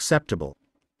becomes unacceptable.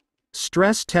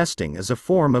 Stress testing is a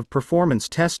form of performance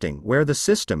testing where the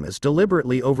system is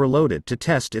deliberately overloaded to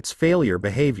test its failure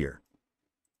behavior.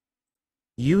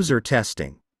 User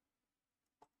testing.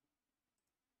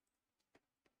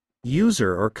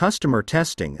 User or customer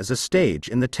testing is a stage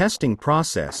in the testing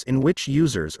process in which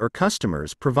users or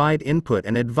customers provide input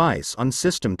and advice on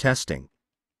system testing.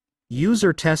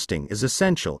 User testing is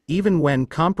essential, even when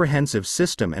comprehensive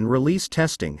system and release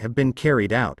testing have been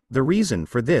carried out. The reason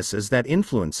for this is that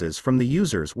influences from the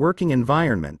user's working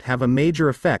environment have a major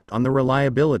effect on the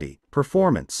reliability,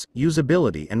 performance,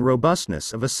 usability, and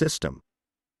robustness of a system.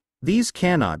 These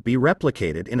cannot be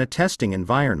replicated in a testing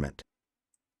environment.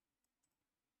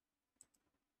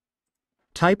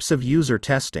 Types of user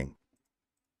testing.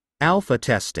 Alpha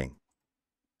testing.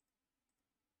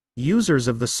 Users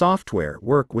of the software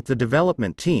work with the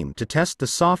development team to test the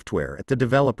software at the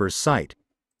developer's site.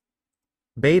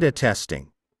 Beta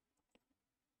testing.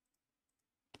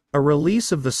 A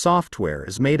release of the software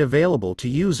is made available to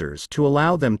users to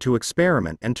allow them to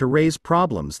experiment and to raise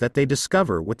problems that they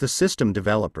discover with the system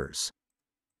developers.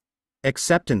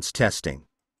 Acceptance testing.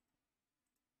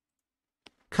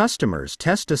 Customers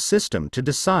test a system to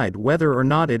decide whether or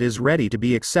not it is ready to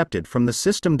be accepted from the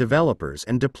system developers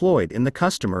and deployed in the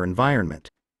customer environment.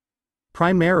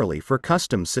 Primarily for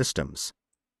custom systems.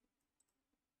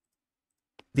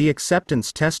 The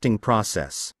acceptance testing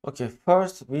process. Okay,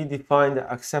 first we define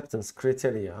the acceptance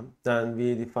criteria, then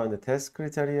we define the test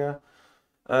criteria,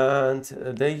 and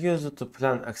they use it to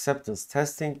plan acceptance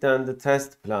testing. Then the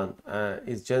test plan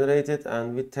is generated,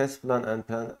 and with test plan and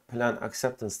plan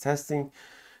acceptance testing,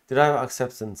 derive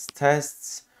acceptance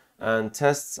tests, and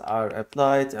tests are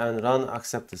applied and run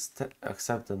acceptance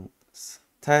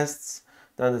tests.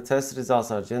 Then the test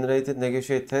results are generated,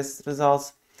 negotiate test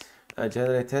results,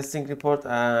 generate testing report,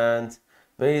 and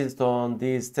based on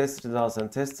these test results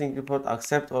and testing report,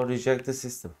 accept or reject the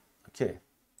system. Okay.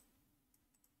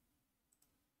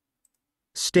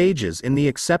 Stages in the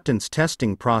acceptance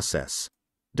testing process.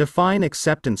 Define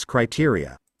acceptance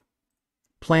criteria.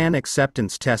 Plan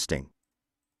acceptance testing.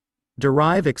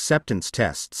 Derive acceptance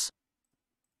tests.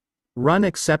 Run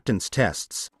acceptance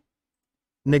tests.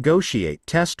 Negotiate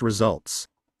test results.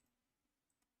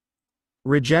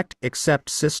 Reject, accept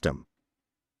system.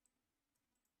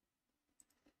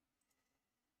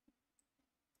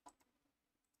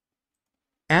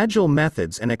 Agile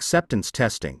methods and acceptance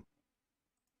testing.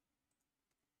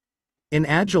 In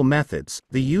Agile methods,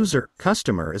 the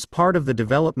customer is part of the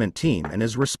development team and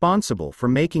is responsible for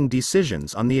making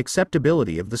decisions on the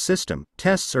acceptability of the system.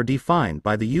 Tests are defined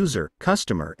by the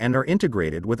customer, and are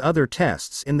integrated with other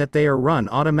tests in that they are run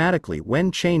automatically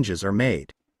when changes are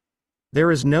made. There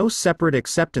is no separate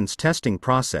acceptance testing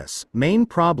process. Main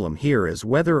problem here is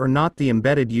whether or not the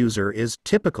embedded user is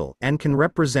typical and can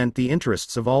represent the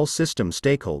interests of all system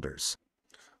stakeholders.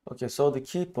 Okay, so the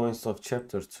key points of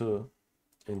chapter 2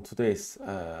 in today's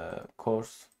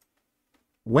course.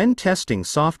 When testing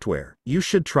software, you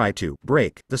should try to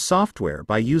break the software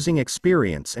by using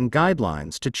experience and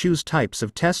guidelines to choose types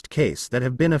of test case that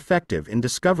have been effective in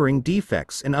discovering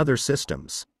defects in other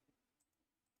systems.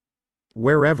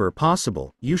 Wherever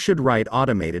possible, you should write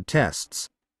automated tests.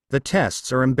 The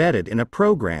tests are embedded in a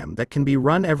program that can be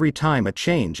run every time a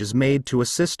change is made to a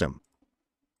system.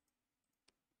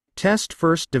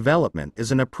 Test-first development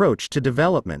is an approach to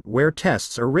development where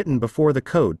tests are written before the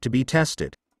code to be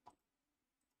tested.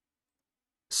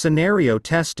 Scenario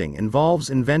testing involves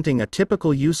inventing a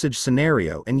typical usage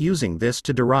scenario and using this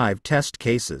to derive test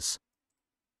cases.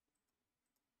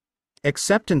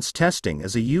 Acceptance testing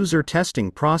is a user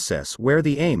testing process where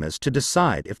the aim is to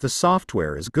decide if the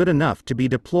software is good enough to be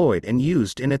deployed and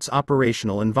used in its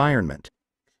operational environment.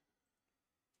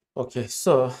 Okay,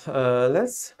 so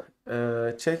let's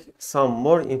check some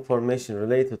more information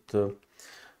related to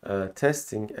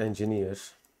testing engineer.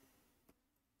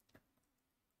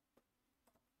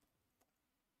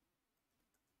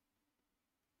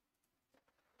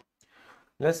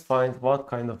 Let's find what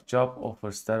kind of job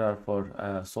offers there are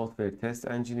for software test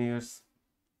engineers.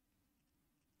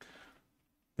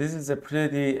 This is a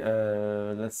pretty,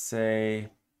 let's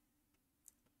say,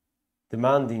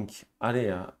 demanding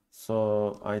area.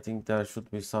 So I think there should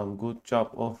be some good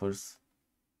job offers.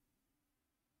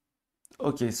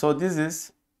 Okay, so this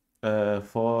is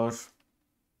for,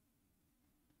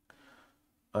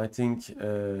 I think,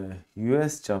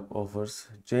 US job offers.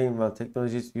 Jainwell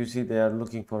Technologies, you see they are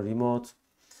looking for remote.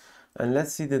 And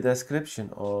let's see the description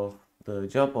of the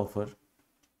job offer.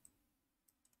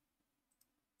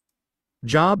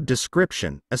 Job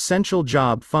description, essential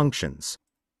job functions.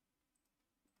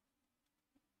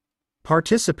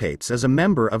 Participates as a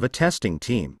member of a testing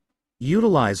team.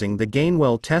 Utilizing the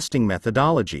Gainwell testing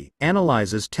methodology,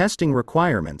 analyzes testing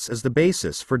requirements as the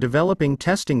basis for developing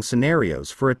testing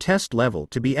scenarios for a test level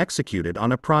to be executed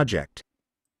on a project.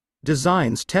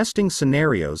 Designs testing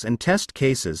scenarios and test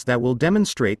cases that will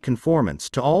demonstrate conformance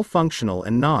to all functional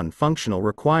and non-functional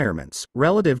requirements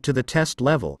relative to the test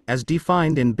level as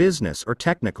defined in business or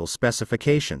technical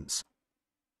specifications.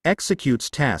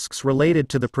 Executes tasks related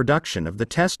to the production of the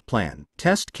test plan,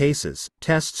 test cases,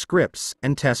 test scripts,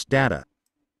 and test data.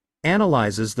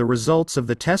 Analyzes the results of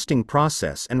the testing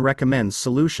process and recommends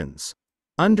solutions.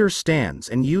 Understands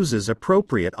and uses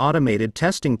appropriate automated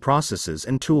testing processes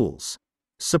and tools.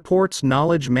 Supports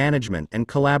knowledge management and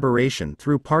collaboration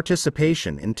through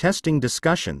participation in testing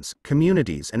discussions,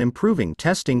 communities, and improving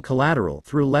testing collateral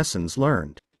through lessons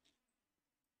learned.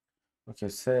 Okay,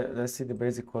 so let's see the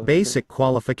Basic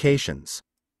qualifications.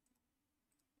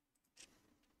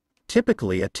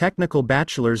 Typically a technical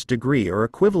bachelor's degree or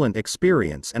equivalent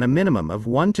experience and a minimum of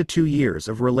 1 to 2 years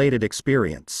of related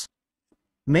experience.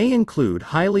 May include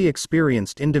highly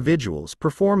experienced individuals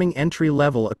performing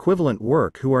entry-level equivalent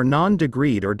work who are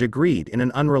non-degreed or degreed in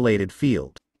an unrelated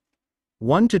field.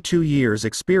 1 to 2 years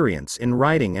experience in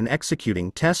writing and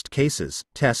executing test cases,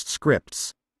 test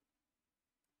scripts.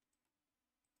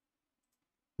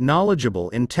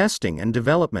 Knowledgeable in testing and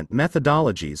development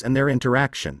methodologies and their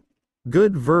interaction.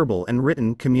 Good verbal and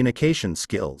written communication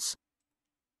skills.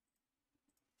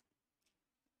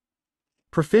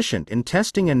 Proficient in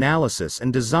testing analysis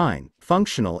and design,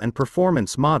 functional and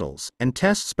performance models, and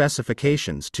test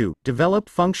specifications to develop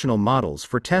functional models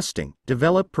for testing,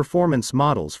 develop performance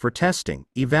models for testing,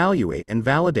 evaluate and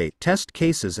validate test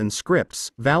cases and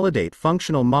scripts, validate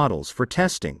functional models for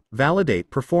testing, validate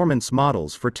performance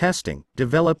models for testing,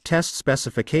 develop test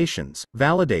specifications,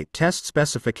 validate test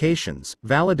specifications,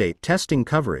 validate testing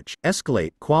coverage,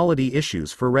 escalate quality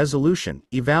issues for resolution,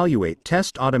 evaluate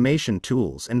test automation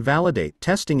tools and validate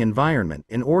testing environment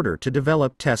in order to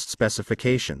develop test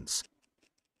specifications.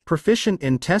 Proficient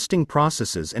in testing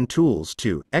processes and tools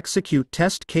to execute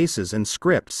test cases and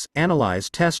scripts, analyze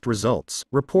test results,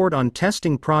 report on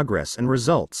testing progress and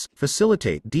results,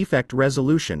 facilitate defect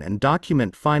resolution and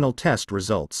document final test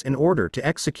results in order to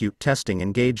execute testing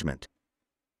engagement.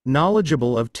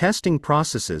 Knowledgeable of testing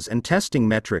processes and testing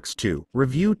metrics to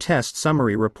review test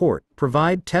summary report,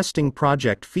 provide testing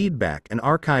project feedback and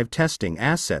archive testing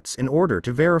assets in order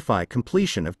to verify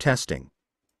completion of testing.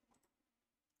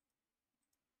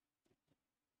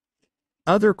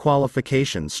 Other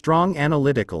qualifications: strong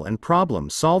analytical and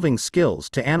problem-solving skills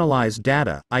to analyze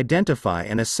data, identify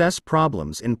and assess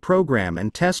problems in program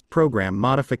and test program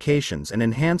modifications and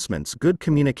enhancements, good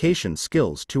communication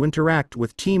skills to interact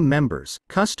with team members,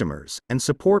 customers, and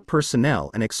support personnel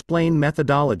and explain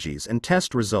methodologies and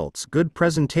test results, good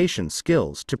presentation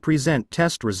skills to present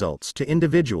test results to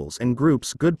individuals and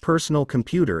groups, good personal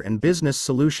computer and business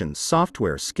solutions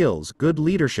software skills, good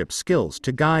leadership skills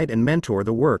to guide and mentor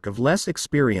the work of less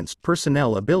experienced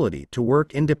personnel, ability to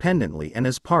work independently and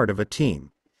as part of a team.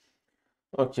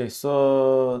 Okay,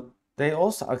 so they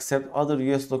also accept other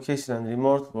US location and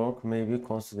remote work may be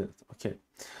considered. Okay,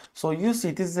 so you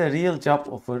see this is a real job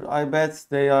offer. I bet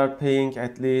they are paying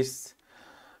at least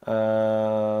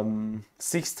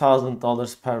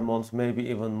 $6,000 per month, maybe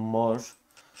even more.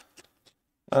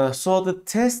 So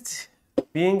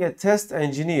being a test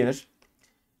engineer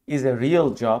is a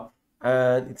real job,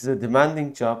 and it's a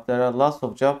demanding job. There are lots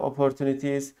of job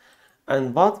opportunities,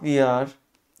 and what we are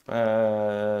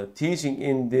teaching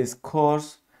in this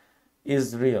course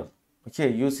is real. Okay,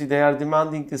 you see they are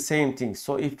demanding the same thing.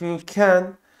 So if you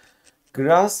can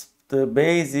grasp the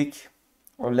basic,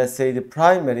 or let's say the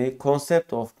primary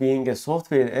concept of being a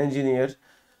software engineer,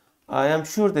 I am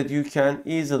sure that you can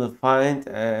easily find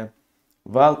a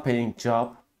well-paying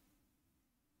job.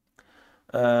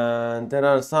 And there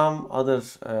are some other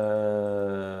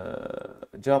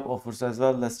job offers as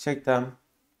well. Let's check them.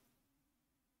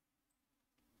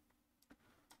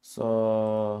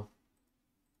 So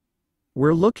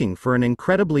We're looking for an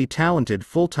incredibly talented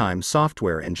full-time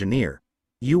software engineer.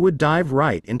 You would dive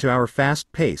right into our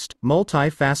fast-paced,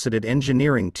 multifaceted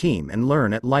engineering team and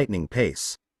learn at lightning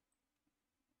pace.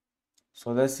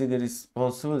 so let's see the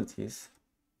responsibilities.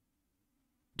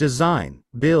 Design,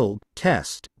 build,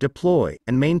 test, deploy,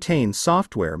 and maintain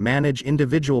software, manage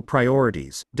individual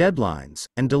priorities, deadlines,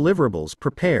 and deliverables,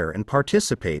 prepare and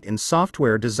participate in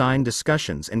software design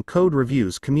discussions and code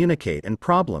reviews, communicate and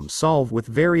problem solve with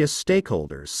various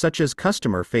stakeholders such as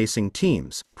customer-facing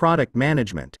teams, product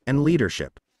management, and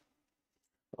leadership.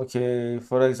 Okay,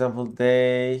 for example,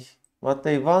 what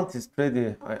they want is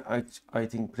I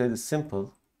think pretty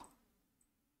simple.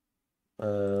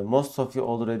 Most of you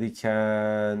already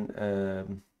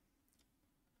can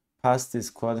pass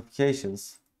these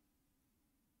qualifications.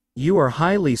 You are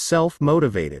highly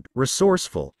self-motivated,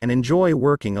 resourceful, and enjoy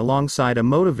working alongside a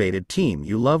motivated team.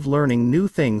 You love learning new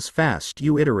things fast.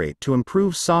 You iterate to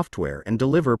improve software and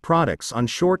deliver products on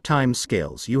short time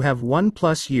scales. You have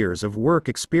 1+ years of work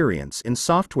experience in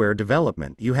software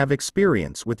development. You have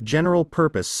experience with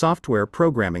general-purpose software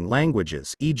programming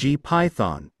languages, e.g.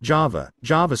 Python, Java,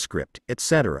 JavaScript,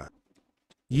 etc.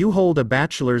 You hold a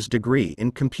bachelor's degree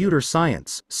in computer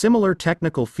science, similar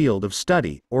technical field of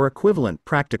study, or equivalent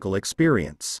practical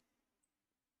experience.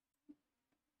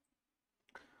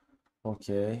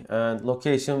 Okay, and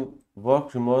location,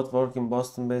 work remote, work in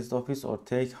Boston-based office, or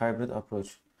take hybrid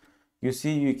approach. You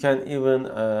see, you can even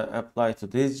apply to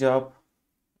this job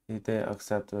if they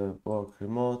accept work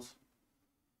remote.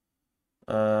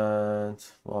 And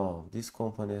wow, this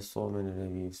company has so many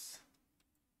reviews.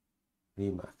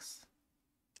 Remax.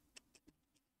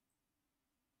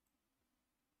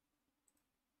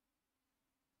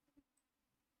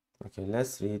 Okay,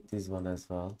 let's read this one as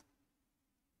well.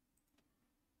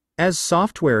 As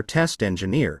software test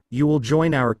engineer, you will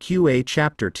join our QA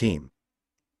chapter team.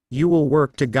 You will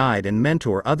work to guide and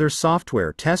mentor other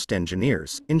software test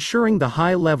engineers, ensuring the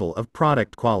high level of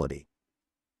product quality.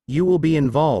 You will be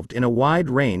involved in a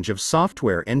wide range of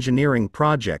software engineering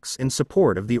projects in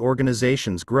support of the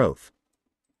organization's growth.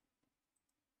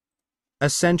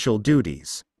 Essential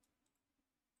duties.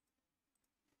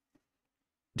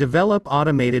 Develop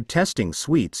automated testing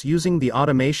suites using the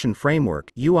automation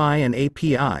framework, UI and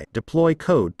API. Deploy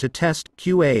code to test,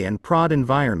 QA and prod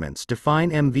environments.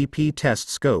 Define MVP test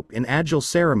scope in agile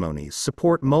ceremonies.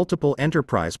 Support multiple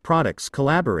enterprise products.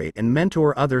 Collaborate and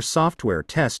mentor other software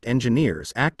test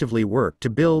engineers. Actively work to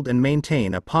build and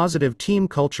maintain a positive team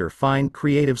culture. Find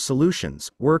creative solutions,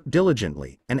 work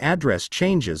diligently, and address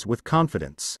changes with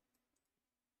confidence.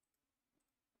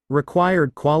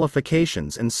 Required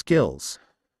qualifications and skills.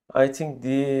 I think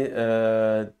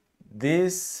this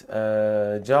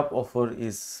job offer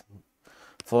is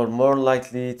for more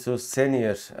likely to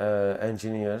senior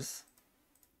engineers.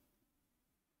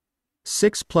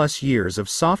 6+ years of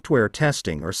software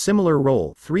testing or similar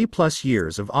role. 3+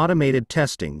 years of automated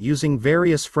testing using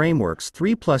various frameworks.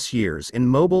 3+ years in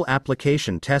mobile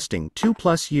application testing.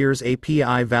 2+ years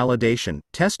API validation,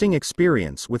 testing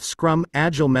experience with Scrum,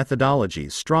 Agile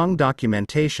methodologies. Strong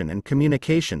documentation and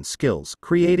communication skills.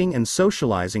 Creating and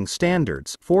socializing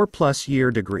standards. 4+ year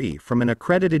degree from an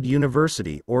accredited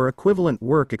university or equivalent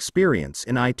work experience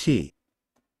in IT.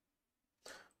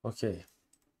 Okay.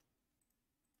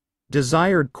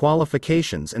 Desired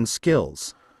qualifications and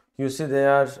skills. You see, they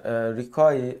are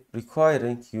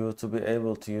requiring you to be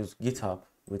able to use GitHub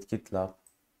with GitLab.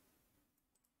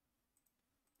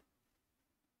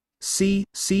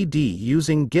 CD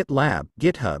using GitLab,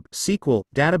 GitHub, SQL,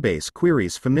 database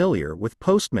queries. Familiar with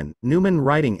Postman, Newman.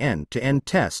 Writing end-to-end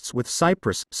tests with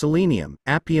Cypress, Selenium,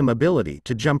 Appium. Ability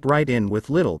to jump right in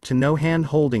with little to no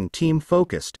hand-holding.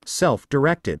 Team-focused,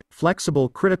 self-directed, flexible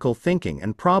critical thinking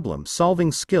and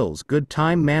problem-solving skills. Good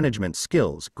time management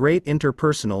skills. Great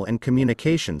interpersonal and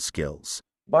communication skills.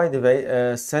 By the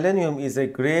way, Selenium is a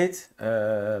great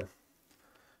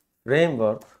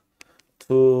framework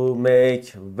to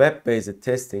make web-based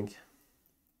testing.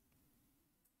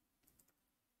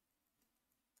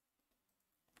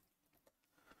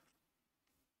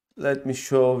 Let me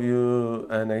show you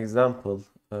an example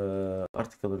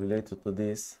article related to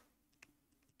this.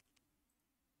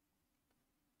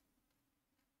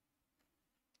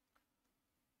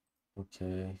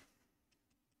 Okay.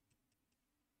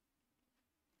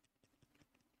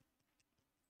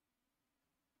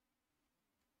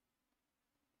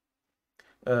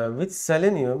 With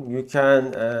Selenium, you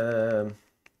can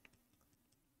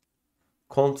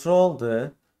control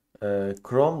the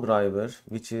Chrome driver,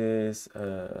 which is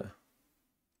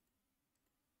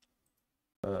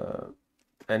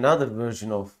another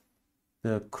version of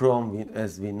the Chrome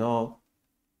as we know,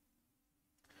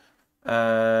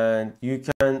 and you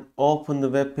can open the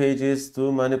web pages,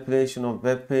 do manipulation of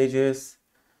web pages,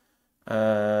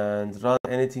 and run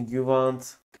anything you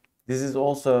want. This is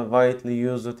also widely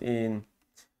used in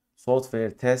software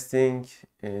testing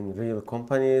in real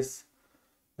companies.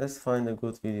 Let's find a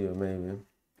good video maybe.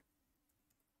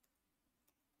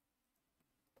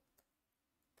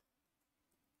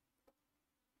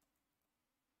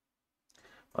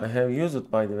 I have used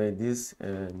it, by the way, this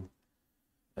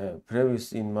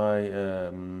previous in my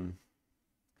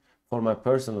for my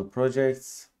personal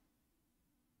projects.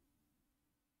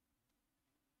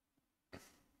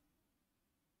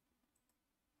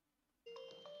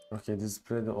 Okay, this is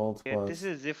pretty old one. This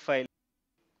is zip file.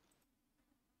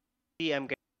 I'm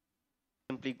getting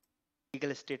simply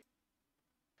legal state.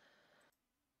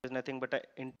 There's nothing but I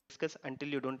discuss until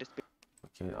you don't speak.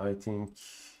 Okay, I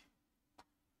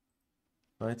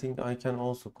think I can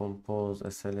also compose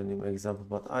a Selenium example,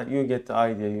 but you get the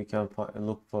idea. You can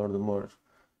look for the more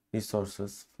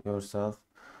resources yourself.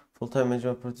 Full-time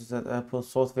manager producer at Apple,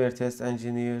 software test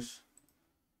engineer.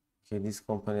 Okay, this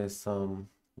company has some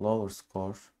lower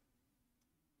score.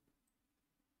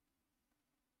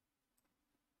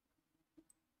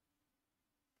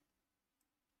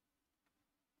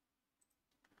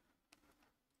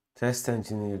 Test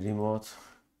engineer remote.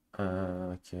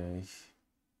 Okay.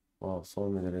 Wow, so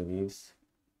many reviews.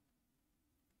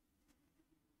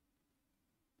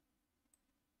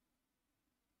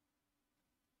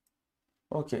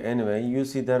 Okay, anyway, you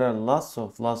see there are lots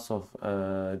of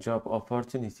job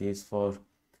opportunities for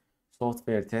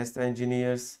software test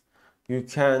engineers. You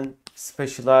can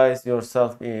specialize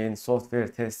yourself in software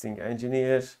testing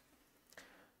engineer.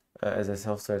 As a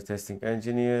software testing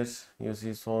engineer, you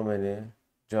see so many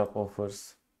job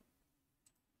offers.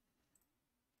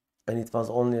 And it was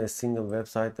only a single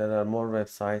website. There are more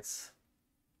websites.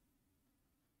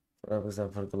 For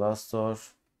example,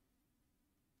 Glassdoor.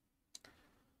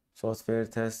 Software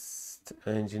test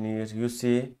engineer. You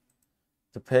see,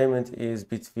 the payment is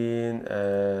between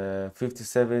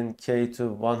 57K to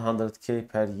 100K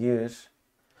per year,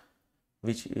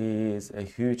 which is a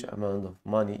huge amount of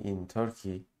money in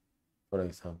Turkey, for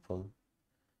example,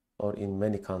 or in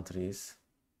many countries.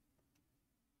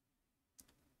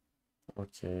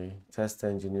 Okay, test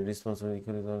engineer responsibility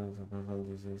to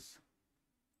perform this.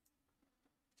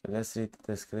 Okay, let's read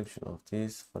the description of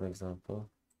this, for example.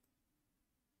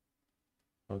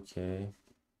 Okay.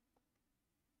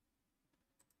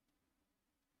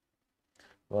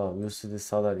 Wow, you see the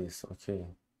salaries. Okay,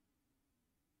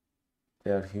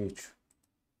 they are huge.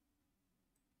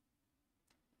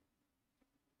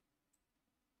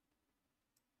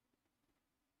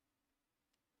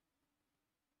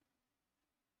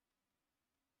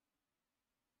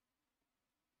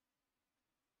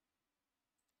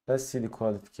 Let's see the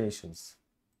qualifications.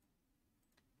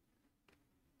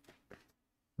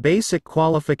 Basic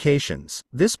qualifications.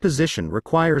 This position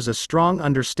requires a strong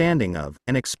understanding of,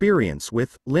 and experience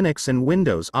with, Linux and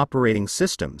Windows operating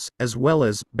systems, as well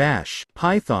as, Bash,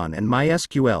 Python and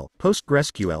MySQL,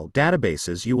 PostgreSQL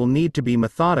databases. You will need to be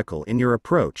methodical in your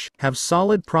approach, have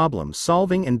solid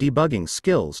problem-solving and debugging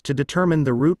skills to determine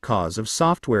the root cause of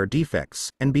software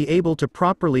defects, and be able to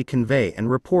properly convey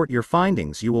and report your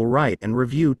findings. You will write and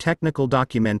review technical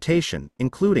documentation,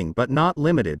 including but not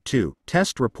limited to,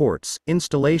 test reports,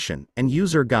 installation, and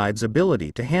user guides.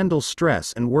 Ability to handle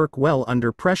stress and work well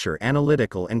under pressure.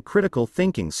 Analytical and critical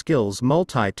thinking skills.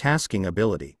 Multitasking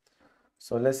ability.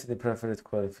 So let's see the preferred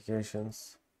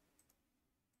qualifications.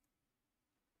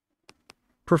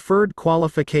 Preferred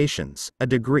qualifications: a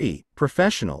degree,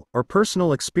 professional, or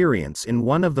personal experience in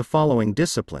one of the following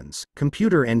disciplines: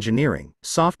 computer engineering,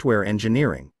 software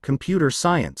engineering, computer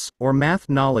science, or math.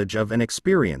 Knowledge of and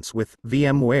experience with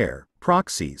VMware,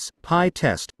 proxies,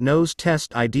 PyTest, nose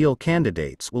test. Ideal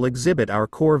candidates will exhibit our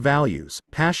core values,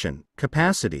 passion,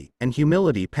 capacity, and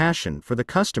humility. Passion for the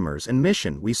customers and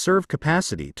mission we serve,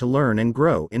 capacity to learn and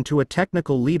grow into a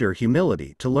technical leader,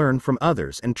 humility to learn from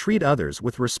others and treat others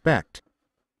with respect.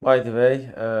 By the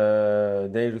way,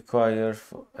 they require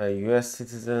a US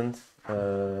citizen,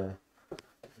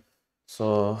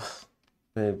 so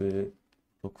maybe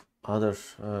look other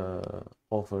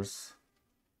offers.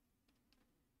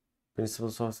 Principal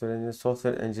software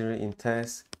engineer in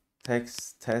text.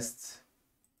 Let's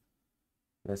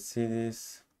see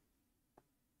this.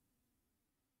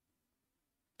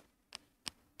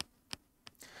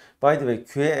 By the way,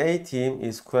 QA team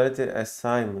is quality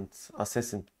assessment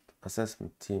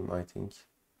team, I think.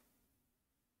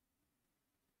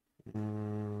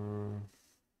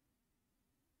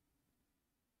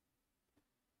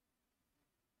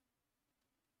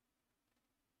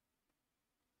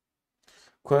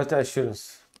 Quality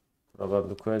assurance,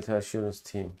 probably quality assurance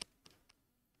team.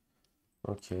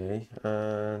 Okay,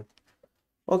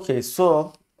 okay,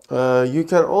 so you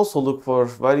can also look for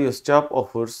various job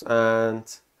offers and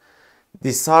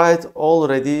decide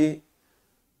already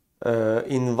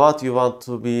in what you want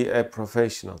to be a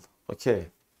professional. Okay,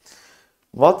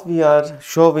 what we are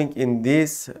showing in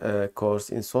this course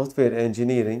in software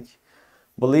engineering,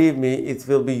 believe me, it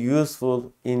will be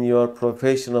useful in your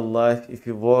professional life if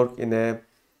you work in a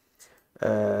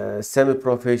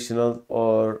semi-professional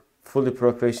or fully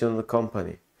professional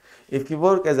company. If you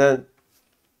work as a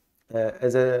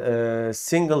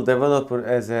single developer,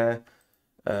 as a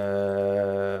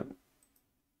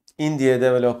India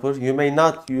developer, you may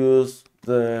not use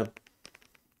the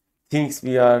things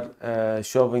we are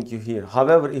showing you here.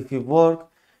 However, if you work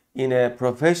in a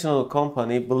professional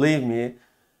company, believe me,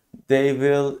 they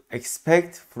will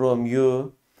expect from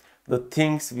you the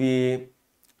things we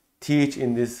teach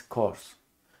in this course,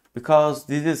 because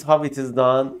this is how it is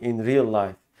done in real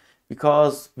life.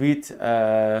 Because with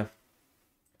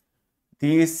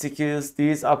these skills,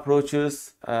 these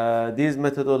approaches, these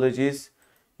methodologies,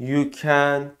 you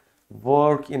can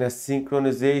work in a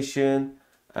synchronization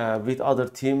with other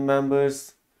team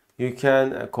members. You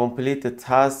can complete the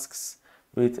tasks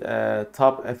with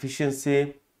top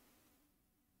efficiency.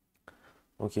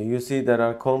 Okay, you see there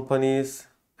are companies,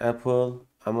 Apple,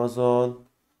 Amazon,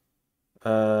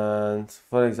 and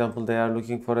for example, they are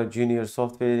looking for a junior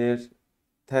software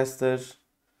tester.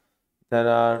 There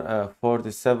are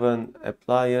 47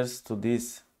 appliers to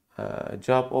this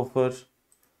job offer.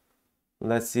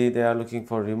 Let's see, they are looking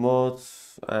for remote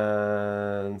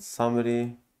and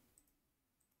summary.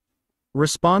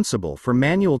 Responsible for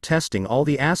manual testing all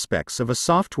the aspects of a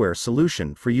software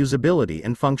solution for usability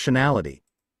and functionality.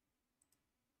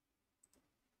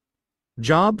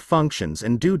 Job functions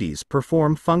and duties: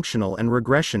 perform functional and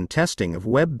regression testing of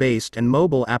web-based and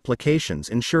mobile applications,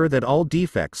 ensure that all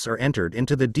defects are entered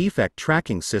into the defect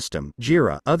tracking system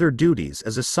 (Jira). Other duties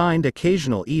as assigned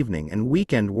occasional evening and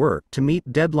weekend work to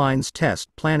meet deadlines.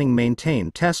 Test planning: maintain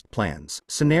test plans,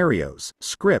 scenarios,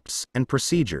 scripts, and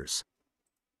procedures.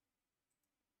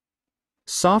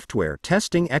 Software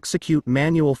testing: execute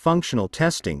manual functional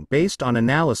testing based on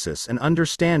analysis and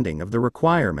understanding of the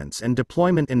requirements and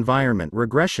deployment environment.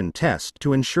 Regression test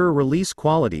to ensure release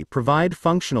quality. Provide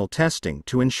functional testing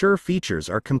to ensure features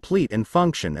are complete and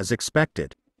function as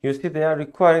expected. You see, they are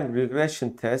requiring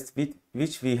regression tests,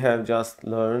 which we have just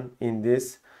learned in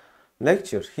this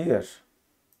lecture here.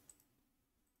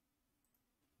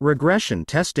 Regression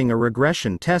testing: a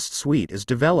regression test suite is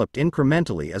developed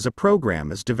incrementally as a program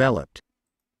is developed.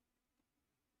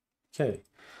 Okay,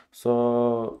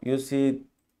 so you see,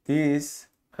 this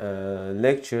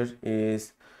lecture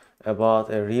is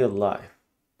about a real life.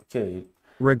 Okay,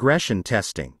 Regression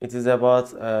testing. it is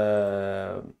about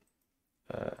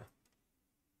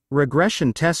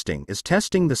Regression testing is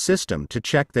testing the system to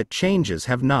check that changes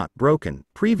have not broken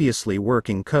previously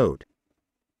working code.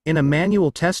 In a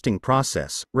manual testing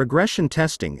process, regression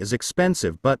testing is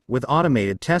expensive, but with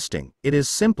automated testing, it is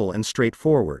simple and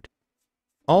straightforward.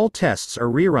 All tests are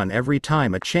rerun every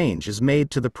time a change is made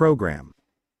to the program.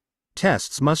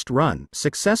 Tests must run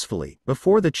successfully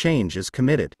before the change is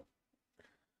committed.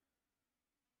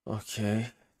 okay,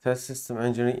 test system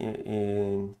engineering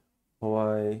in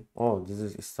Hawaii. Oh, this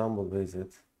is Istanbul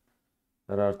based.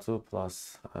 There are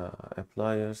 2+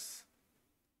 appliers.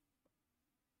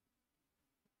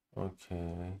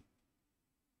 Okay,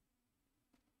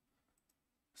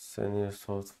 senior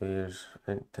software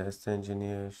and test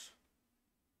engineer.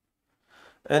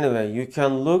 Anyway, you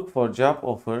can look for job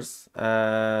offers,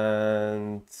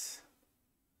 and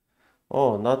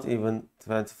oh, not even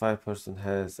 25%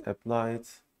 has applied.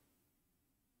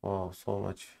 Wow, so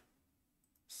much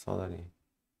salary.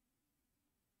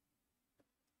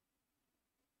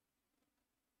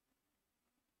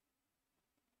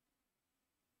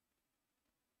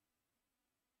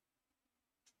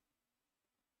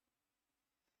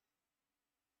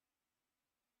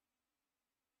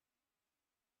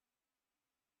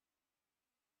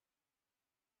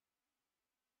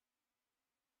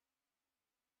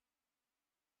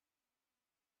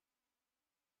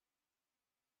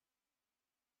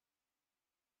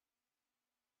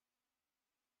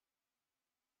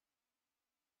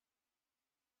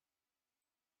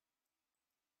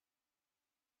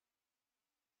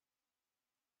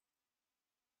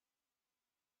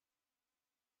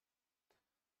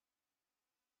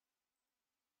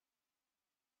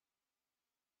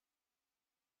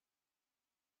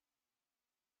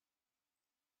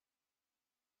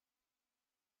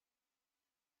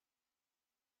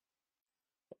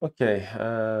 Okay,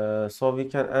 so we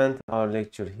can end our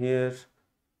lecture here.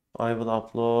 I will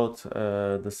upload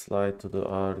the slide to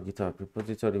our GitHub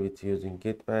repository with using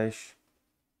git bash.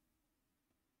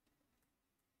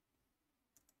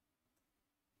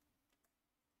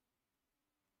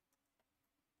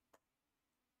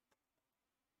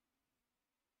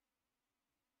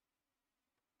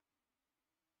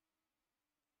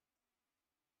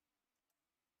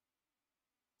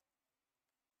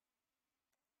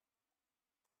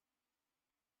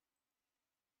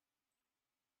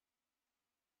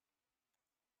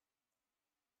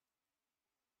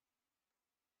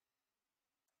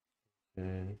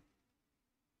 Okay.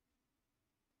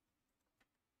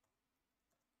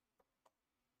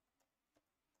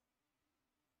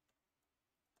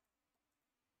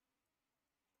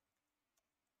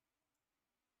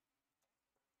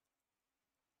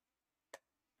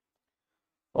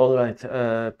 All right,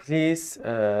 please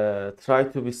try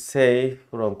to be safe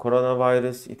from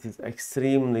coronavirus. It is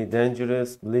extremely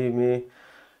dangerous, believe me.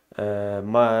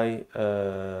 My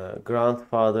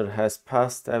grandfather has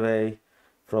passed away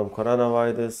from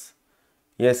coronavirus.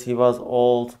 Yes, he was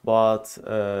old, but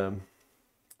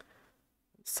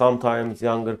sometimes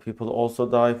younger people also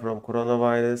die from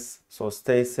coronavirus. So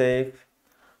stay safe.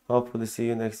 Hopefully see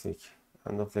you next week.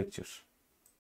 End of lecture.